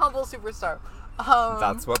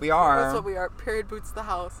 That's what we are. That's what we are. Period boots the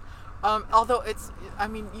house. Although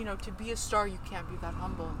to be a star, you can't be that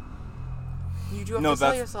humble. You do have to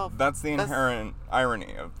sell yourself. That's the inherent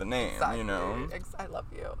irony of the name, Exactly. you know? I love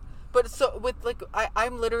you. But so with like,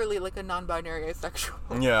 I'm literally like a non-binary asexual.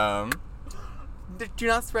 Yeah. Do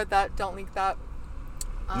not spread that. Don't leak that.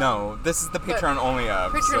 No, this is the Patreon only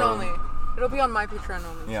app. Patreon so, only. It'll be on my Patreon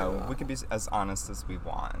only. Yeah, too. we can be as honest as we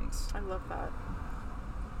want. I love that.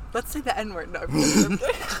 Let's say the N-word. No, I'm kidding.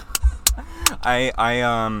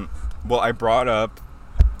 I brought up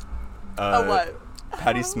what?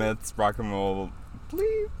 Patti Smith's rock and roll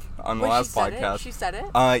bleep on the Wait, last she said podcast. It? She said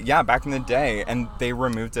it? Yeah, back in the day, and they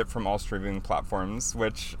removed it from all streaming platforms,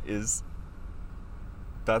 which is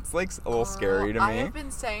that's like a little scary to me. I have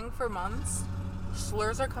been saying for months,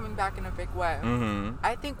 slurs are coming back in a big way. Mm-hmm.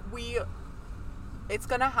 I think it's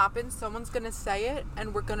gonna happen. Someone's gonna say it,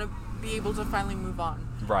 and we're gonna be able to finally move on.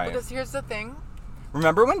 Right. Because here's the thing.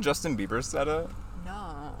 Remember when Justin Bieber said it?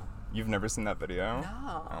 No. You've never seen that video?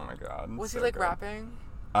 No. Oh my god. Was so he like good. rapping?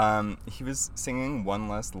 He was singing One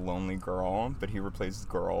Less Lonely Girl, but he replaced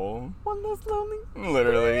girl. One less lonely.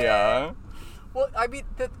 Literally, yeah. Well, I mean,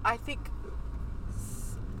 I think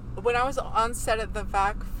when I was on set at the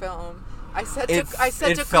VAC film, I said It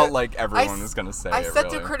to felt like everyone was gonna say I it, said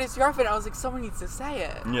really. to Curtis Yarvin, I was like, someone needs to say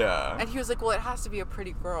it. Yeah. And he was like, well, it has to be a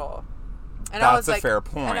pretty girl. And That's I was a like, fair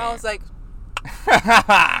point. And I was like,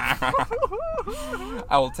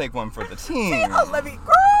 I will take one for the team. let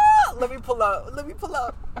me pull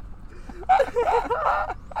up.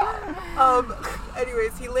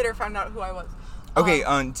 Anyways, he later found out who I was. Okay,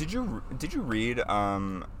 did you read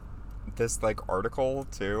this like article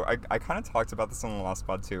too? I kind of talked about this on the last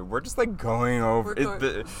pod too. We're just like going over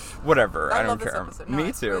whatever. I love don't this care. episode. No, Me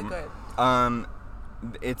it's too. really good.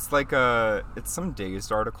 It's like it's some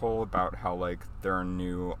Dazed article about how like there are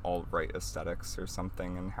new alt-right aesthetics or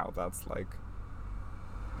something, and how that's like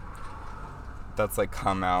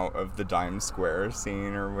come out of the Dime Square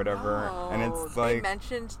scene or whatever. And it's like they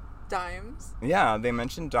mentioned dimes. Yeah, they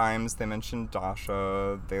mentioned Dimes, they mentioned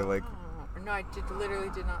Dasha, they like No, I literally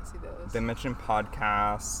did not see those. they mentioned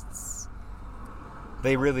podcasts.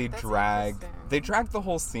 They really that's dragged interesting. the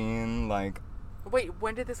whole scene like Wait,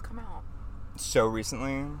 when did this come out? so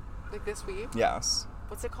recently. Like this week? Yes.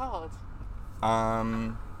 What's it called?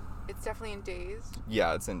 It's definitely in Dazed.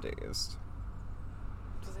 Yeah, it's in Dazed.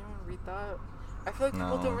 Does anyone read that? I feel like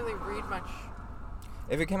people No. don't really read much.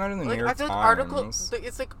 If it came out in the Like, New York I feel Times. like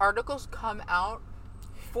it's like articles come out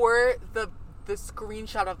for the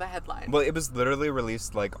screenshot of the headline. Well, it was literally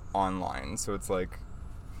released like online, so it's like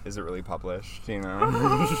is it really published, you know?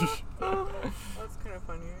 That's kind of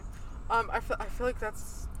funny. I feel like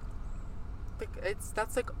that's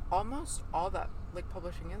like almost all that like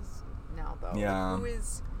publishing is now though. Yeah. Like, who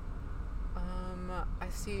is? I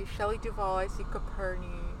see Shelley Duvall. I see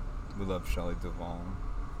Caperni. We love Shelley Duvall.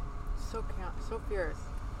 So fierce.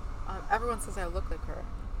 Everyone says I look like her.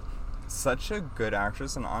 Such a good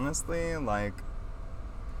actress, and honestly, like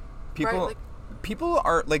people Right, like, people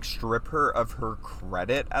are like strip her of her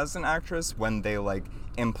credit as an actress when they like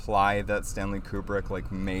imply that Stanley Kubrick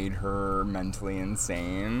like made her mentally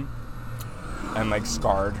insane and like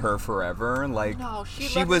scarred her forever. Like No, she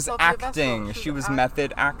she let was herself be a vessel. acting. She was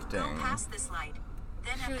method Go acting. past this light.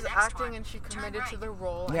 Then she at was the next acting one, and she turn committed to right. the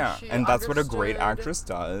role. Yeah, she and that's what a great understood- actress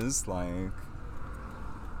does. Like,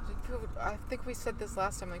 I think we said this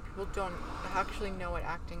last time. Like people don't actually know what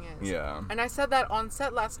acting is. yeah. And I said that on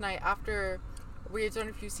set last night after we had done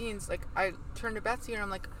a few scenes. Like I turned to Betsy and I'm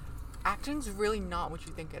like, acting's really not what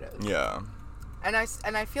you think it is. Yeah. And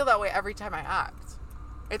I feel that way every time I act.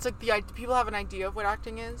 It's like people have an idea of what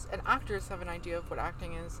acting is, and actors have an idea of what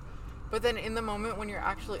acting is, but then in the moment when you're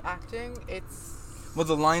actually acting, it's Well,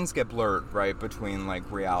 the lines get blurred, right, between like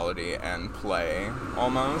reality and play,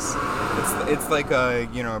 almost. It's like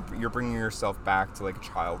you're bringing yourself back to like a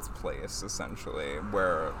child's place, essentially,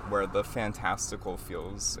 where the fantastical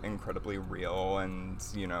feels incredibly real, and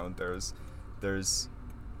you know there's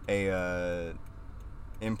a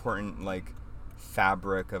important like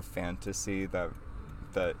fabric of fantasy that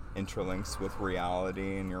interlinks with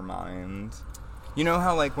reality in your mind. You know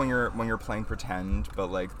how like when you're playing pretend, but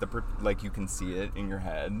like like you can see it in your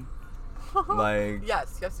head, like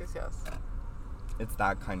yes. it's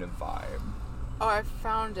that kind of vibe. Oh, I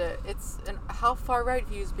found it. It's how far right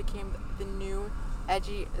views became the new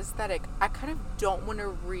edgy aesthetic. I kind of don't want to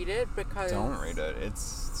read it because Don't read it.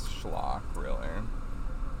 It's schlock, really.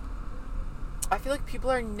 I feel like people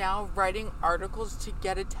are now writing articles to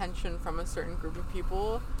get attention from a certain group of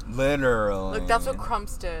people. Literally. Like that's what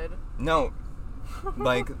Crumps did. No,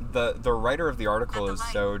 like the writer of the article At is the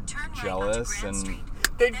light, so turn right onto jealous Grand and Street.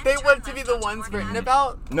 They Then they turn want to be left the onto ones Gordon written Avenue.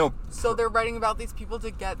 about. no. So they're writing about these people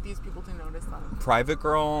to get these people to notice them. Private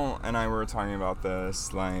Girl and I were talking about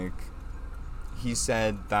this. Like, he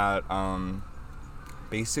said that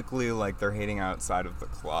basically like they're hating outside of the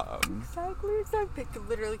club. Exactly. They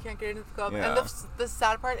literally can't get into the club. Yeah. And the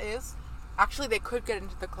sad part is, actually, they could get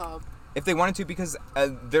into the club. If they wanted to, because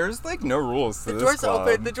there's like no rules to The this doors club. are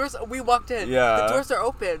open. The doors. We walked in. Yeah. The doors are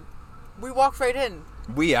open. We walked right in.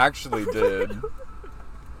 We actually did.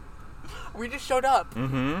 We just showed up.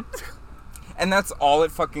 Mm-hmm. And that's all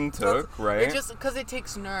it fucking took, right? It just because it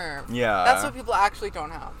takes nerve. Yeah. That's what people actually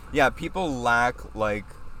don't have. Yeah, people lack like.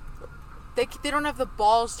 They don't have the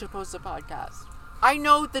balls to post a podcast. I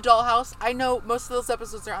know the Dollhouse. I know most of those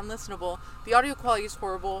episodes are unlistenable. The audio quality is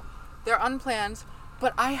horrible. They're unplanned.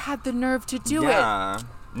 But I had the nerve to do it. Yeah.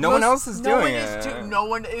 No one else is doing it. No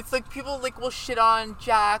one. It's like people like will shit on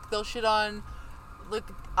Jack. They'll shit on like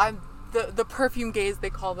the perfume gays they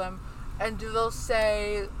call them, and they'll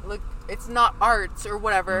say like it's not arts or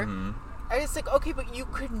whatever. Mm-hmm. And it's like okay, but you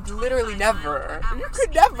could literally never. You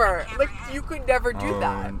could never. Like you could never do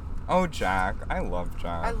that. Oh, Jack. I love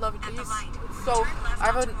Jack. I love it. At the light, So turn left I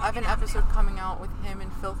have onto an episode coming out with him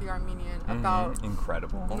and Filthy Armenian about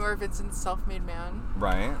Incredible. Nora Vincent's Self-Made Man.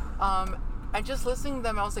 Right? And just listening to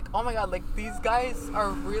them, I was like, oh my god, like these guys are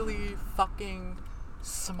really fucking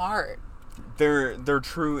smart. They're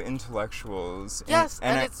true intellectuals. Yes,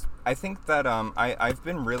 and it's- I think that I've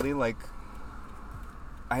been really like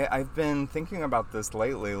I've been thinking about this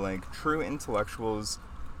lately. Like true intellectuals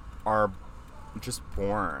are just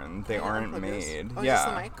born. They Can I aren't unplug this? made. Oh, is yeah. this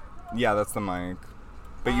the mic? Yeah, that's the mic.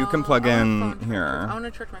 But you can plug I want in a phone charger. here. I want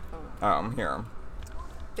to charge my phone. Here.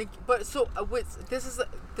 Thank you. But so this is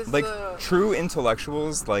Like the true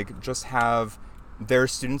intellectuals like just have they're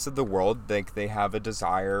students of the world, like they have a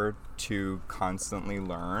desire to constantly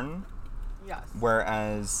learn, yes.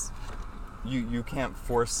 whereas you can't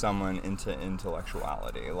force someone into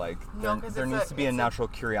intellectuality. Like No, 'cause there it's needs a- to be a it's a- natural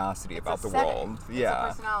curiosity It's about a the setting. world. It's a Yeah.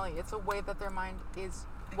 personality. It's a way that their mind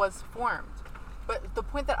was formed. But the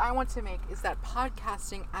point that I want to make is that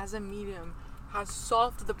podcasting as a medium has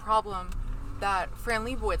solved the problem that Fran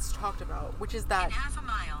Lebowitz talked about, which is that In half a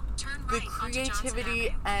mile, turn the right onto Johnson creativity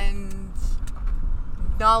Avenue. and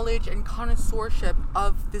knowledge and connoisseurship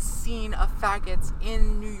of the scene of faggots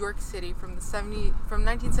in New York City from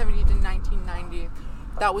 1970 to 1990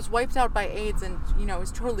 that was wiped out by AIDS and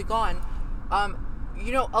is totally gone.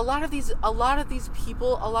 A lot of these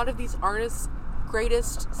people, a lot of these artists'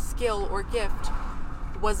 greatest skill or gift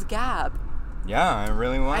was gab. Yeah, it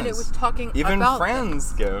really was. And it was talking even about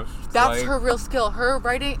Fran's things. gift. That's like, her real skill. Her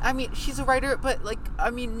writing, I mean, she's a writer, but like, I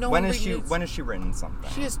mean, no when one has she reads. when has she written something?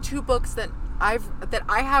 She has 2 books that I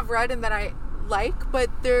have read and that I like, but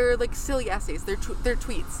they're like silly essays. They're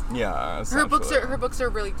tweets. Yeah, Her books essentially. are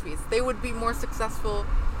really tweets. They would be more successful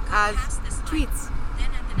as Past this light, tweets. Then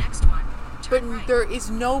at the next one, But turn right. there is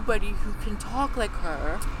nobody who can talk like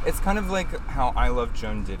her. It's kind of like how I love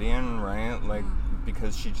Joan Didion, right? Like,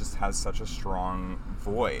 because she just has such a strong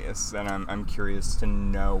voice, and I'm curious to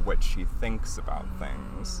know what she thinks about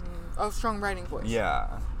things. A strong writing voice.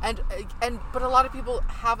 Yeah. And but a lot of people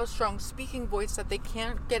have a strong speaking voice that they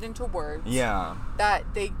can't get into words. Yeah.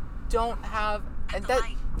 That they don't have, At and the that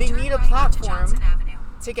light, they turn need a right onto platform Johnson Avenue.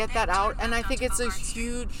 to get Then that out. turn And I left think onto it's a Boulevard Street.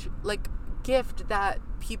 huge like gift that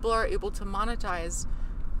people are able to monetize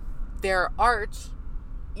their art,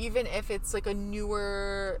 even if it's like a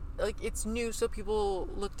newer, like it's new, so people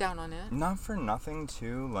look down on it. Not for nothing,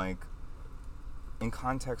 too, like, in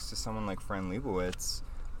context to someone like Fran Lebowitz,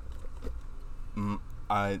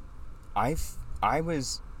 I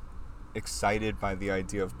was excited by the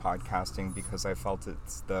idea of podcasting because I felt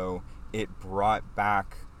as though it brought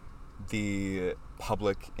back the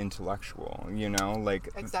public intellectual, you know, like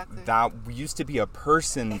Exactly. that used to be a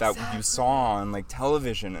person that you Exactly. saw on like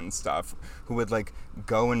television and stuff who would like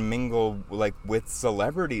go and mingle like with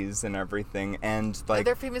celebrities and everything, and like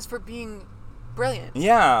They're famous for being brilliant.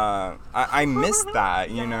 yeah, I miss that,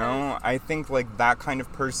 you Yes. know. I think like that kind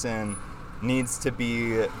of person needs to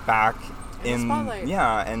be back In the spotlight.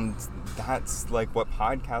 yeah, and that's like what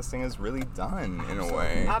podcasting has really done in a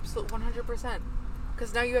way. Absolutely, 100%.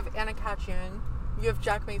 Because now you have Anna Katchian, you have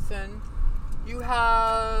Jack Mason, you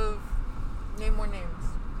have, name more names.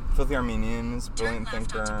 Filthy Armenians, brilliant Turn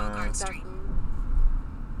left onto thinker, Bogart Street.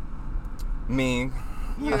 Exactly. me.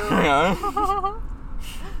 You. Yeah.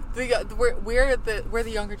 We're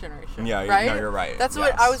the younger generation. Yeah, right? no, you're right. That's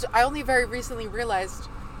Yes. what I only very recently realized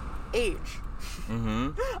age.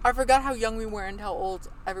 Mhm. I forgot how young we were and how old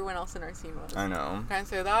everyone else in our scene was. I know. Can I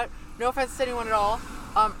say that? No offense to anyone at all.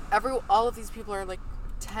 All of these people are like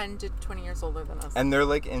 10 to 20 years older than us. And they're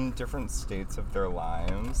like in different states of their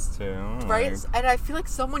lives too. Right? Like, And I feel like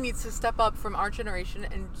someone needs to step up from our generation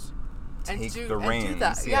and take do the reins. do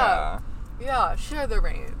that. Yeah, share the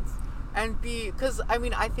reins. And because I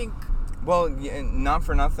mean, I think Well, not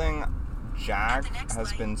for nothing, Jack At the next has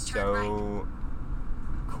light, been turn so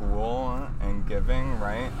cool and giving,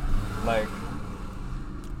 right? Like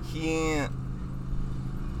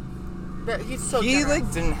that he's so he generous.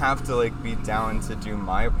 like didn't have to like be down to do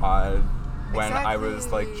my pod when I was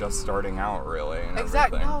like Exactly. just starting out, really. And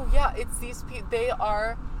Exactly. everything. No, yeah, it's these people. They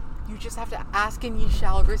are. You just have to ask and ye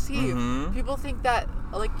shall receive. Mhm. People think that,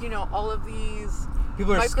 like, you know, all of these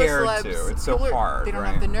People are micro scared celebs, too. It's so people hard. They don't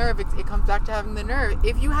right? have the nerve. It comes back to having the nerve.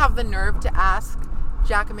 If you have the nerve to ask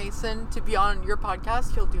Jack Mason to be on your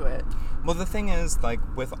podcast, he'll do it. Well, the thing is, like,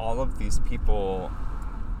 with all of these people,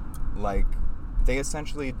 like, they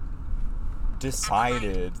essentially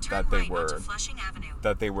decided Turn that they right onto were Flushing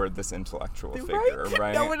Avenue. this intellectual figure,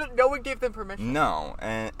 right? No one gave them permission. No,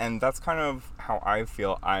 and that's kind of how I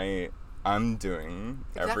feel I'm doing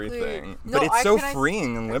Exactly. everything. No, But it's so can I-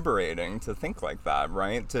 freeing and liberating to think like that,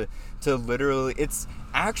 right? To literally, it's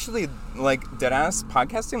actually, like, deadass,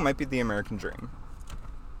 podcasting might be the American dream.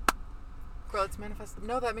 Girl, it's manifest.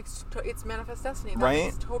 No, that makes it's manifest destiny. That Right?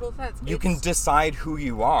 makes total sense. You can It's- decide who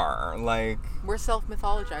you are, like, We're self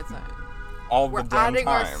mythologizing. all We're the damn adding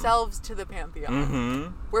time. ourselves to the pantheon.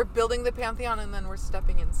 Mm-hmm. We're building the pantheon and then we're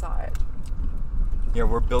stepping inside. Yeah,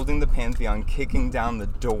 we're building the pantheon, kicking down the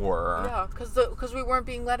door. Yeah, because we weren't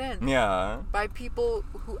being let in Yeah. by people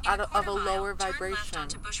who In of a quarter mile, lower turn left vibration,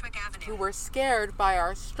 onto Bushwick Avenue. who were scared by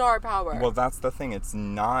our star power. Well, that's the thing. It's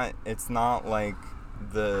not like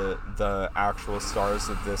the actual stars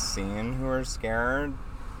of this scene who are scared.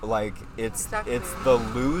 Like, it's Exactly. the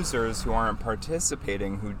losers who aren't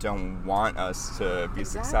participating who don't want us to be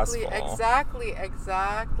successful. Exactly.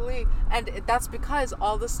 And that's because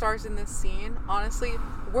all the stars in this scene, honestly,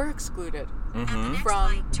 were excluded At the Mm-hmm. next from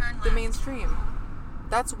light, turn the left. mainstream.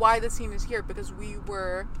 That's why the scene is here, because we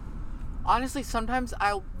were. Honestly, sometimes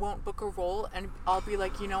I won't book a role and I'll be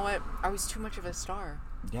like, you know what? I was too much of a star.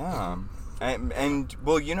 Yeah. And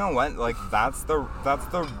well, you know what? Like, that's the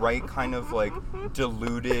right kind of like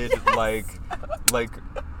deluded like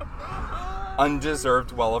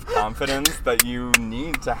undeserved well of confidence that you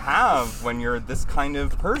need to have when you're this kind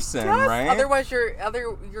of person, Yes, right? Otherwise, your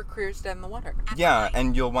career's dead in the water. At the Yeah, light,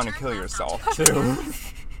 and you'll want to turn kill left yourself onto too.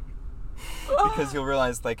 Because you'll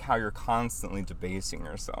realize like how you're constantly debasing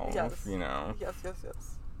yourself, Yes. you know. Yes.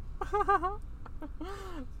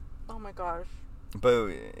 Oh my gosh. But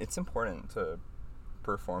it's important to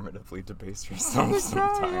performatively debase yourself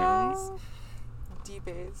sometimes.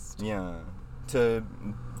 Debased. Yeah. To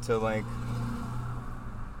like,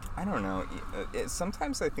 I don't know.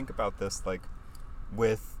 Sometimes I think about this, like,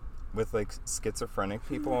 with like schizophrenic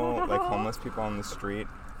people, like homeless people on the street,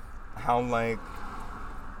 how like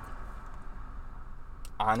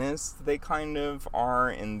honest they kind of are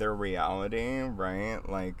in their reality, right?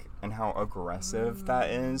 Like, and how aggressive that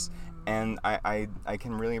is. And I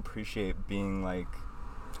can really appreciate being like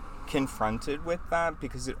confronted with that,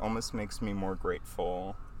 because it almost makes me more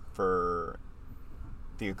grateful for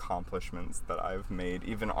the accomplishments that I've made,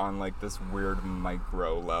 even on like this weird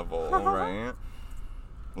micro level, right?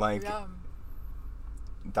 Like, Yeah.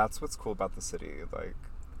 that's what's cool about the city. Like,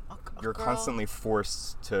 you're Girl. constantly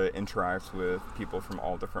forced to interact with people from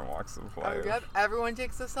all different walks of life. Yep, everyone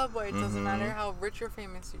takes the subway. It doesn't matter how rich or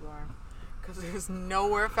famous you are, because there's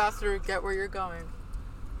nowhere faster to get where you're going.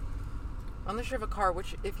 Unless you have a car,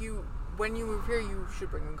 which when you move here, you should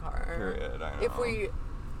bring a car. Period. I know.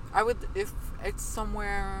 If it's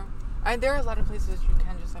somewhere, there are a lot of places you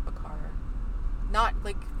can just have a car. Not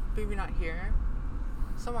like, maybe not here,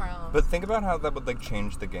 somewhere else. But think about how that would like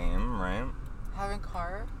change the game, right? Having a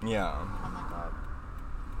car? Yeah. Oh my god.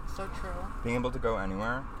 So true. Being able to go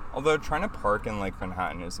anywhere. Although trying to park in like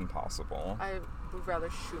Manhattan is impossible. I would rather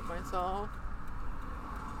shoot myself.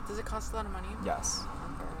 Does it cost a lot of money? Yes.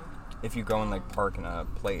 Okay. If you go and like park in a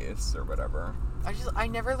place or whatever. I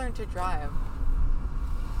never learned to drive.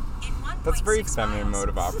 In 1.6 That's a very feminine miles, mode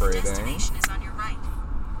of the operating. destination is on your right.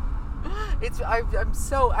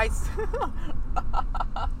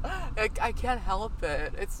 I can't help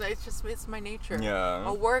it. It's my nature. Yeah.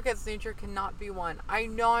 A war against nature cannot be won. I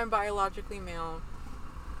know I'm biologically male.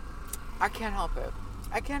 I can't help it.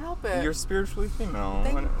 You're spiritually female.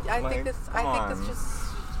 I think that's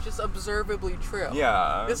just observably true.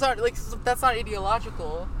 Yeah. It's not like, that's not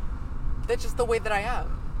ideological. That's just the way that I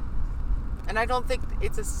am. And I don't think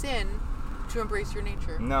it's a sin to embrace your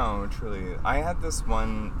nature. No, truly. I had this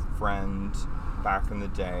one friend back in the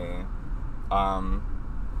day,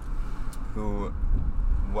 who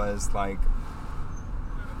was like,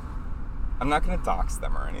 I'm not gonna dox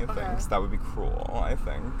them or anything, because that would be cruel, I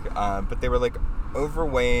think. But they were like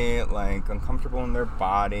overweight, like uncomfortable in their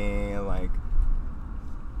body, like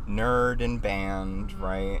nerd in band,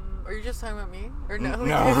 right? Are you just talking about me? Or no?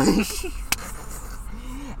 No.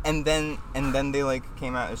 And then they like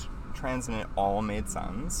came out as trans, and it all made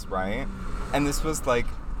sense, right? And this was like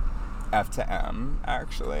F to M,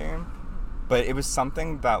 actually. But it was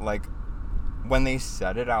something that like when they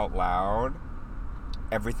said it out loud,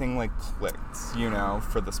 everything like clicked, you know,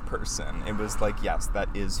 for this person. It was like, yes, that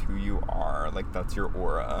is who you are. Like, that's your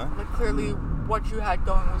aura. Like, clearly what you had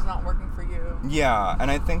going was not working for you. Yeah,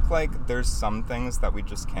 and I think like there's some things that we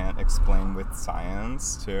just can't explain with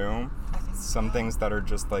science too. I think Some things that are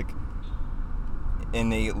just like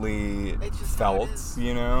innately It's just how it felt, is.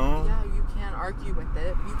 you know? Yeah, you can't argue with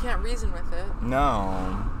it. You can't reason with it.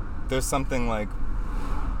 No. There's something like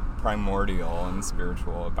primordial and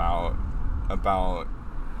spiritual about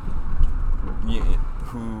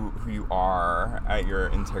who you are at your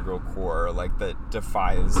integral core, like, that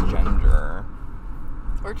defies gender.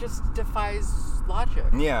 Or just defies logic.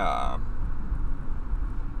 Yeah.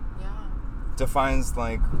 Yeah. Defies,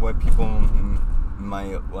 like, what people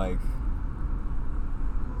might, like,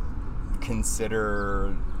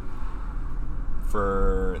 consider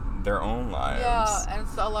for their own lives. Yeah, and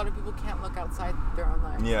so a lot of people can't look outside their own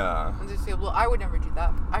lives. Yeah. And they say, well, I would never do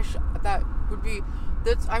that. That would be...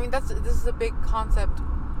 this is a big concept,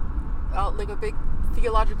 like a big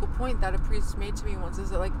theological point that a priest made to me once, is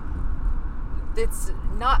that, like, it's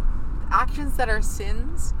not actions that are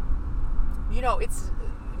sins, you know, it's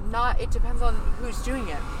not, it depends on who's doing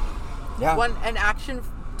it. Yeah. An action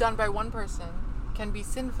done by one person can be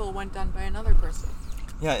sinful when done by another person.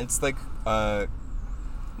 Yeah, it's like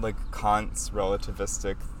Kant's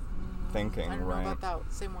relativistic thinking, I don't right? know about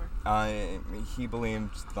that. Say more. He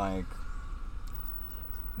believed, like,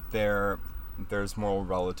 there's moral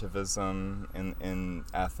relativism in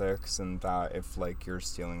ethics, and that if, like, you're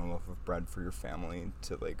stealing a loaf of bread for your family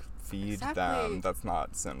to, like, feed them, that's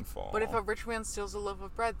not sinful. But if a rich man steals a loaf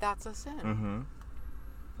of bread, that's a sin. Mm-hmm.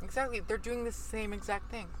 Exactly. They're doing the same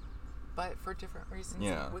exact thing, but for different reasons,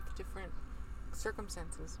 Yeah. and with different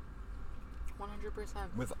circumstances.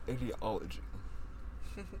 100%. With ideology.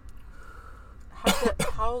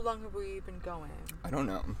 How long have we been going? I don't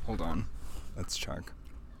know. Hold on. Let's check.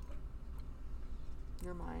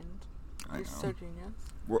 Your mind. I You're know. so genius.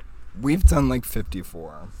 We've done like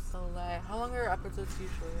 54. Salé. How long are your episodes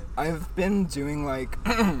usually? I've been doing like,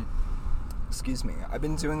 excuse me, I've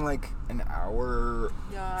been doing like an hour,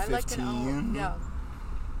 Yeah, I 15. like an hour. Yeah.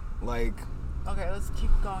 Like, Okay, let's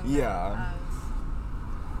keep going. Yeah.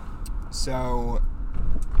 As... So,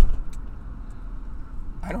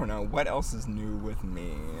 I don't know, what else is new with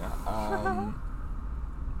me?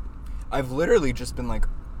 I've literally just been like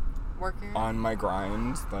Working on my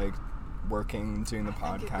grind, like working, doing the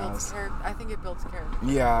podcast. I think it builds character.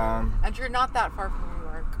 Yeah. And you're not that far from New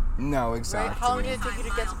York. No, exactly. Right? How long did it take you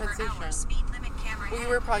to get to Penn Station? Well, you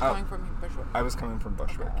were probably coming from Bushwick. I was coming from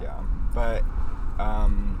Bushwick, Okay. yeah. But,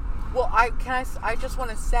 Well, I just want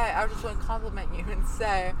to compliment you and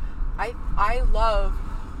say, I love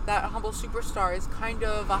that Humble Superstar is kind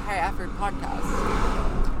of a high effort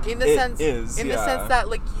podcast. In the sense that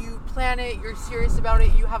like you plan it, you're serious about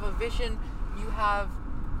it, you have a vision,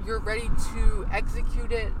 you're ready to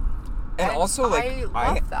execute it. and also, like,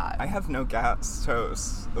 I love that. I have no guest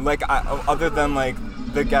hosts. Like, other than, like,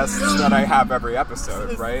 the guests that I have every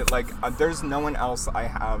episode, right? Like, there's no one else I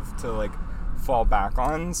have to, like, fall back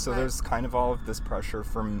on. So Right. there's kind of all of this pressure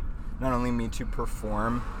from not only me to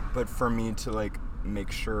perform, but for me to, like,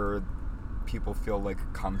 make sure people feel, like,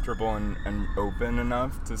 comfortable and open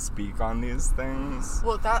enough to speak on these things.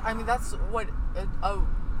 Well, that's what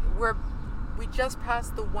we just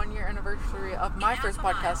passed the 1-year anniversary of my first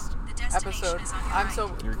podcast episode. I'm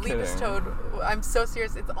so You're Levis kidding. Toad. I'm so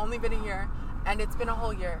serious. It's only been a year, and it's been a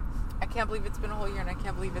whole year. I can't believe it's been a whole year, and I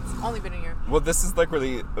can't believe it's only been a year. Well, this is, like,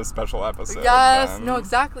 really a special episode. Yes, then. no,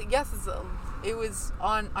 exactly. Yes, it was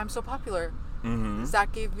on I'm So Popular. Mm-hmm.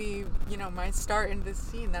 Zach gave me, my start in this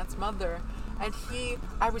scene. That's Mother. And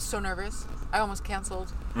I was so nervous. I almost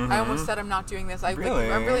canceled. Mm-hmm. I almost said I'm not doing this.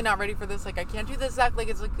 Really? I'm really not ready for this. Like, I can't do this, Zach. Like,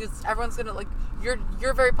 it's everyone's gonna, like,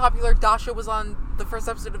 you're very popular. Dasha was on the first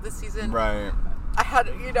episode of this season. Right. I had,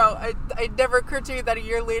 it never occurred to me that a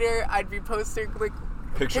year later I'd be posting, like,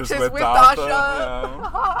 Pictures with with Dasha.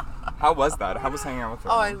 Yeah. How was that? How was hanging out with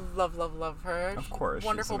her? Oh, I love her. Of course, she's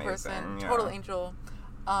Wonderful amazing, person. yeah. Total angel.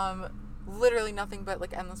 Literally nothing but,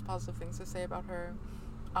 like, endless positive things to say about her.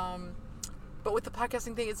 But with the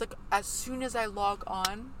podcasting thing, it's like as soon as I log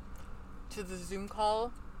on to the Zoom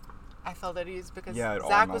call, I felt at ease because Yeah, it all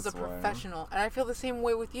Zach was a melts away. professional. And I feel the same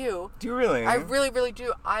way with you. Do you really? I really, really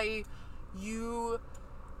do. I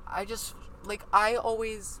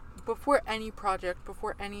always, before any project,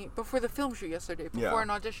 before the film shoot yesterday, before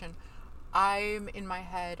an audition, I'm in my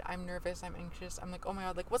head, I'm nervous, I'm anxious, I'm like, oh my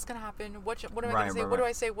god, like, what's gonna happen? What am I gonna say? What do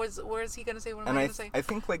I say? What is he gonna say? What am I gonna say? I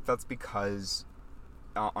think, like, that's because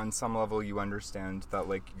on some level you understand that,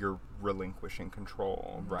 like, you're relinquishing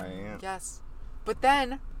control, right? Yes. But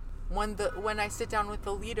then when I sit down with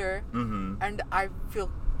the leader Mm-hmm. and I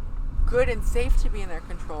feel good and safe to be in their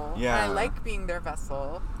control, and I Yeah. like being their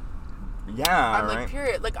vessel, Yeah, I'm right? like,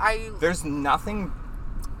 period. Like, There's nothing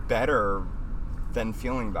better than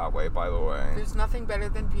feeling that way, by the way. there's nothing better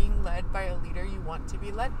than being led by a leader you want to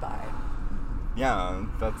be led by. Yeah,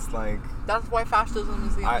 that's, like... That's why fascism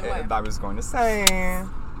is the only way. I was going to say...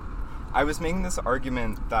 I was making this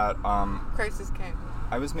argument that, Christ is king.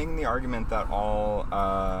 I was making the argument that all,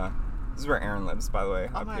 this is where Aaron lives, by the way,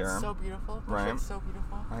 Oh up my here. god, it's so beautiful. Right? It's so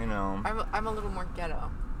beautiful. I know. I'm a little more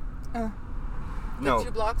ghetto. The No.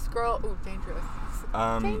 2 blocks, girl. Ooh, dangerous.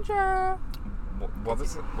 What Danger.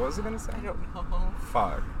 was it gonna say? I don't know.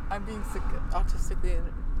 Fuck. I'm being sick, autistically.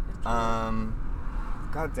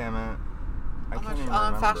 God damn it. I can't even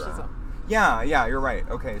remember. Fascism. Yeah, you're right.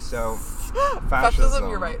 Okay, so Fascism,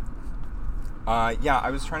 you're right. Yeah, I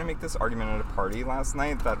was trying to make this argument at a party last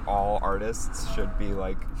night that all artists should be,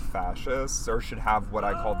 like, fascists or should have what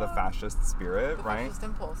I call the fascist spirit, The right? fascist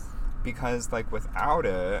impulse. Because, like, without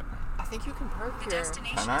it, I think you can park The here.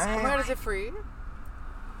 destination Can is I? on Oh your my god, right. is it free?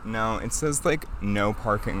 no, it says, like, no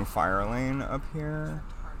parking fire lane up here.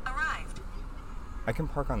 Arrived. I can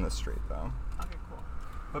park on this street, though. Okay, cool.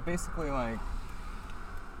 But basically, like,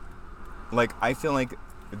 I feel like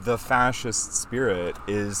the fascist spirit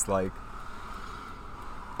is, like,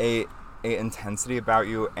 a intensity about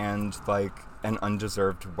you and, like, an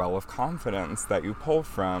undeserved well of confidence that you pull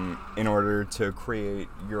from in order to create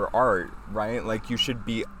your art, right? Like, you should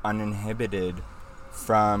be uninhibited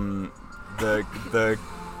from the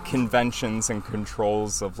conventions and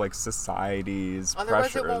controls of, like, society's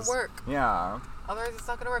Otherwise pressures. it won't work. Yeah. Otherwise it's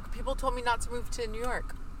not gonna work. People told me not to move to New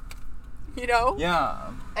York. You know?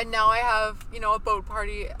 Yeah. And now I have, a boat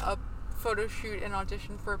party, a photo shoot, an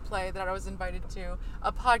audition for a play that I was invited to,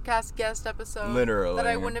 a podcast guest episode Literally. that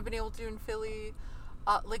I wouldn't have been able to do in Philly.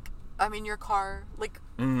 I'm in your car.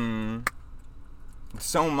 Mm-hmm.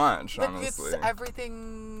 So much, Like, honestly. it's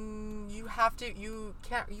everything you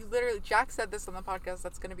can't, you literally, Jack said this on the podcast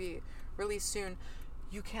that's going to be released soon.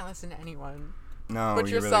 You can't listen to anyone. No, But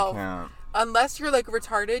you yourself. really can't. Unless you're like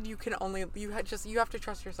retarded, you can only, you have to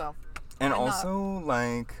trust yourself. And Why not? also,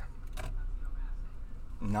 like,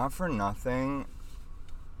 not for nothing,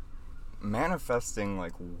 manifesting,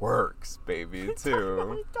 like, works, baby,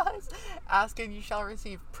 too. It does. Ask and you shall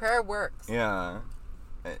receive. Prayer works. Yeah.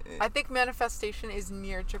 I think manifestation is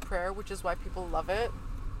near to prayer, which is why people love it.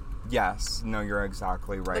 Yes. No, you're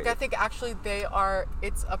exactly right. Like, I think actually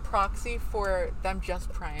it's a proxy for them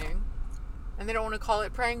just praying. And they don't want to call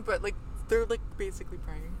it praying, but, like, they're, like, basically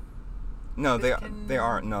praying. No, they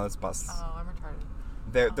are. No, it's bus. Oh, I'm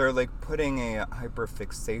retarded. They're like putting a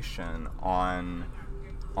hyperfixation on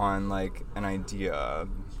like an idea,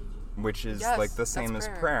 which is Yes, like the same as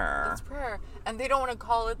prayer. That's prayer. And they don't want to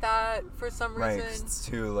call it that for some reason. Right, 'cause it's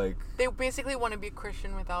too like. They basically want to be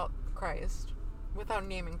Christian without Christ, without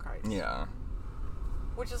naming Christ. Yeah.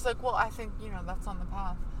 Which is like, well, I think, you know, that's on the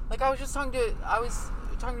path. Like, I was talking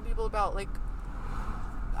to people about, like,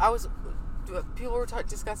 people were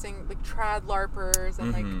discussing, like, trad LARPers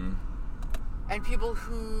and, like, and people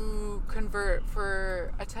who convert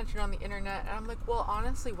for attention on the internet. And I'm like, well,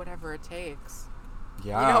 honestly, whatever it takes.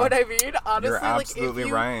 Yeah. You know what I mean? Honestly, You're absolutely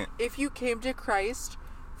like, right. if you came to Christ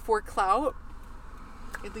for clout,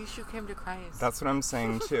 at least you came to Christ. That's what I'm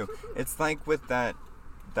saying too. It's like with that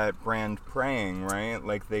brand praying, right?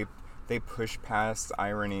 Like they push past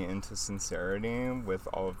irony into sincerity with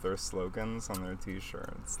all of their slogans on their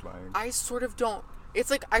t-shirts. Like I sort of don't. It's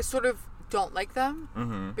like I sort of don't like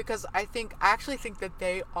them because I actually think that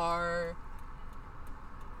they are.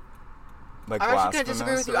 Like I'm actually gonna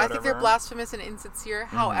disagree with you. I think they're blasphemous and insincere.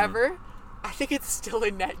 However, I think it's still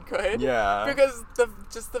a net good. Yeah. Because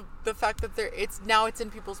the fact that it's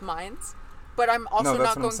in people's minds. But I'm also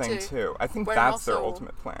that's not what going I'm saying to. too. I think but that's I'm their also-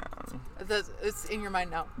 ultimate plan. It's in your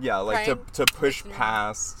mind now. Yeah, like Praying, to push listening.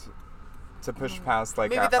 past like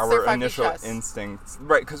Maybe that's their our 5D initial chess. instincts,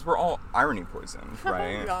 right? Because we're all irony poisoned,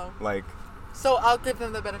 right? Yeah. Like So I'll give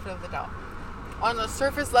them the benefit of the doubt. On a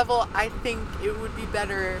surface level, I think it would be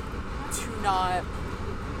better to not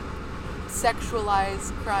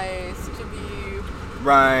sexualize Christ, to be.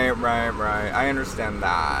 right. I understand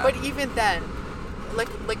that. But even then,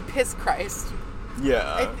 like piss Christ.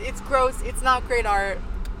 yeah, It's gross. It's not great art.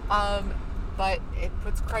 But it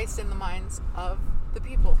puts Christ in the minds of the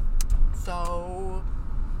people. So.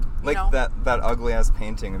 like know. that ugly ass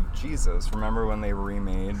painting of Jesus. Remember when they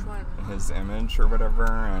remade Which one? his image or whatever,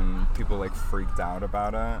 and people like freaked out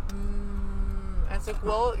about it? And it's like,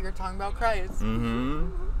 well, you're talking about Christ. Mm-hmm.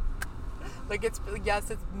 Like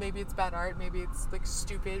maybe it's bad art, maybe it's like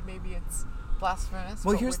stupid, maybe it's blasphemous.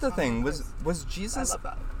 Well, but here's which the one thing: is was it? Jesus I love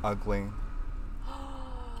that. ugly?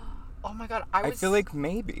 Oh my god, I feel like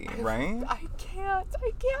maybe, right? I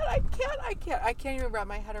can't even wrap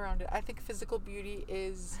my head around it. I think physical beauty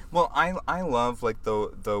is. Well, I love like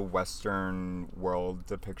the Western world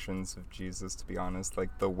depictions of Jesus. To be honest,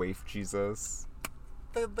 like the waif Jesus.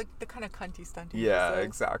 The kind of cunty stunty. Yeah, Jesus.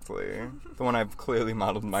 exactly. The one I've clearly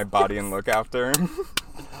modeled my body and look after.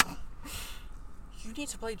 You need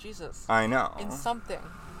to play Jesus I know. in something.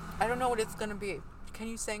 I don't know what it's gonna be. Can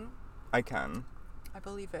you sing? I can. I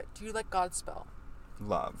believe it. Do you like Godspell?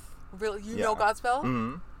 Love. Really? You Yeah. know Godspell?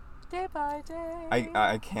 Mm-hmm. Day by day.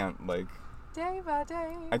 I can't like. Day by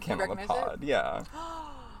day. I can't You on the recognize pod. it? Yeah.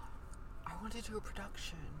 I want to do a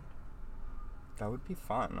production. That would be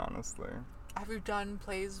fun, honestly. Have you done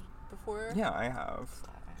plays before? Yeah, I have.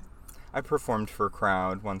 I performed for a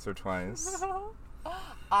crowd once or twice.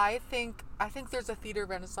 I think there's a theater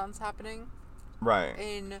renaissance happening Right.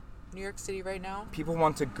 in New York City right now. People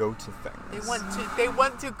want to go to things. They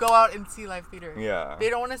want to go out and see live theater. Yeah. They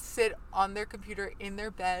don't want to sit on their computer in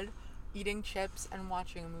their bed eating chips and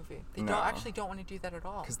watching a movie. They No. don't want to do that at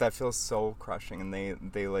all. Because that feels soul crushing, and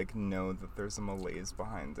they like know that there's a malaise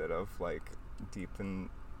behind it of like deep and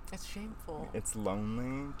It's shameful. it's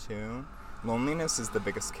lonely too. Loneliness is the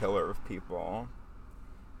biggest killer of people.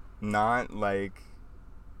 Not like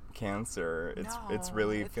cancer. It's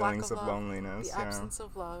really it's lack feelings of love. loneliness. The absence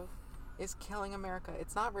of love is killing America.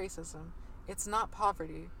 It's not racism. It's not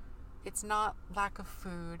poverty. It's not lack of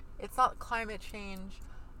food. It's not climate change.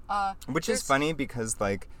 Which is funny because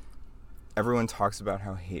like everyone talks about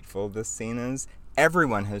how hateful this scene is.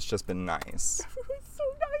 Everyone has just been nice. Everyone's so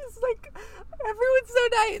nice. Like, everyone's so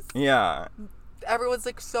nice. Yeah. Everyone's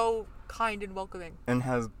like so kind and welcoming. And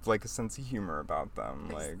has like a sense of humor about them.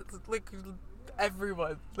 Like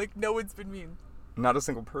everyone. Like, no one's been mean. Not a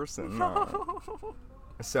single person. No.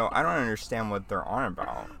 So I don't understand what they're on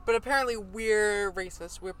about. But apparently we're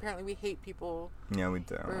racist. Apparently we hate people. Yeah, we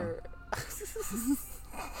do.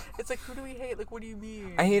 It's like, who do we hate? Like, what do you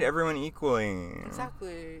mean? I hate everyone equally.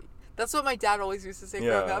 Exactly. That's what my dad always used to say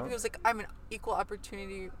growing up. He was like, I'm an equal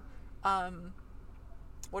opportunity,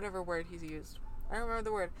 whatever word he's used. I don't remember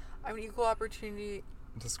the word. I'm an equal opportunity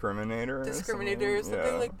Discriminator or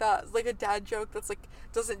something like that. It's like a dad joke that's like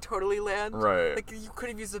doesn't totally land. Right. Like you could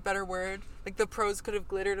have used a better word. Like the prose could have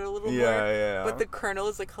glittered a little more. Yeah. But the kernel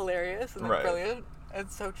is like hilarious and like brilliant.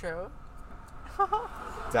 It's so true.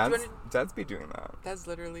 Dads be doing that. Dads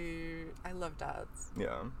literally, I love dads.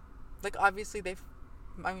 Yeah. Like obviously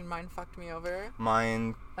mine fucked me over.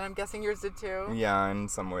 Mine. And I'm guessing yours did too. Yeah, in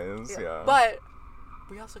some ways, yeah. But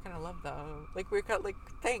we also kind of love them. Like we're kind of like,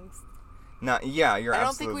 thanks. No, yeah, you're absolutely right. I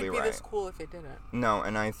don't think we'd be this cool if they didn't. No,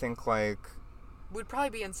 and I think like... We'd probably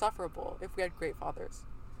be insufferable if we had great fathers.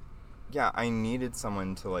 Yeah, I needed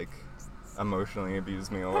someone to like emotionally abuse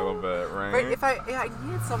me a little bit, right? Right, I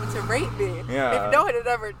needed someone to rape me. Yeah. If no one had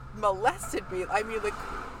ever molested me, I mean, like,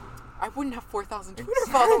 I wouldn't have 4,000 Twitter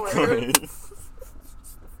followers.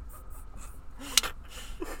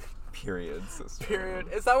 Period, sister. Period.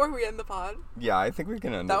 Is that where we end the pod? Yeah, I think we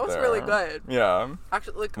can end it there. That was really good. Yeah.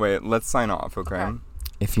 Actually, like... Wait, let's sign off, okay?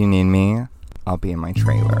 If you need me, I'll be in my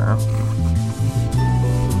trailer.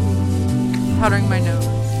 Powdering my nose.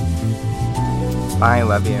 Bye,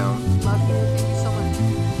 love you. Love you.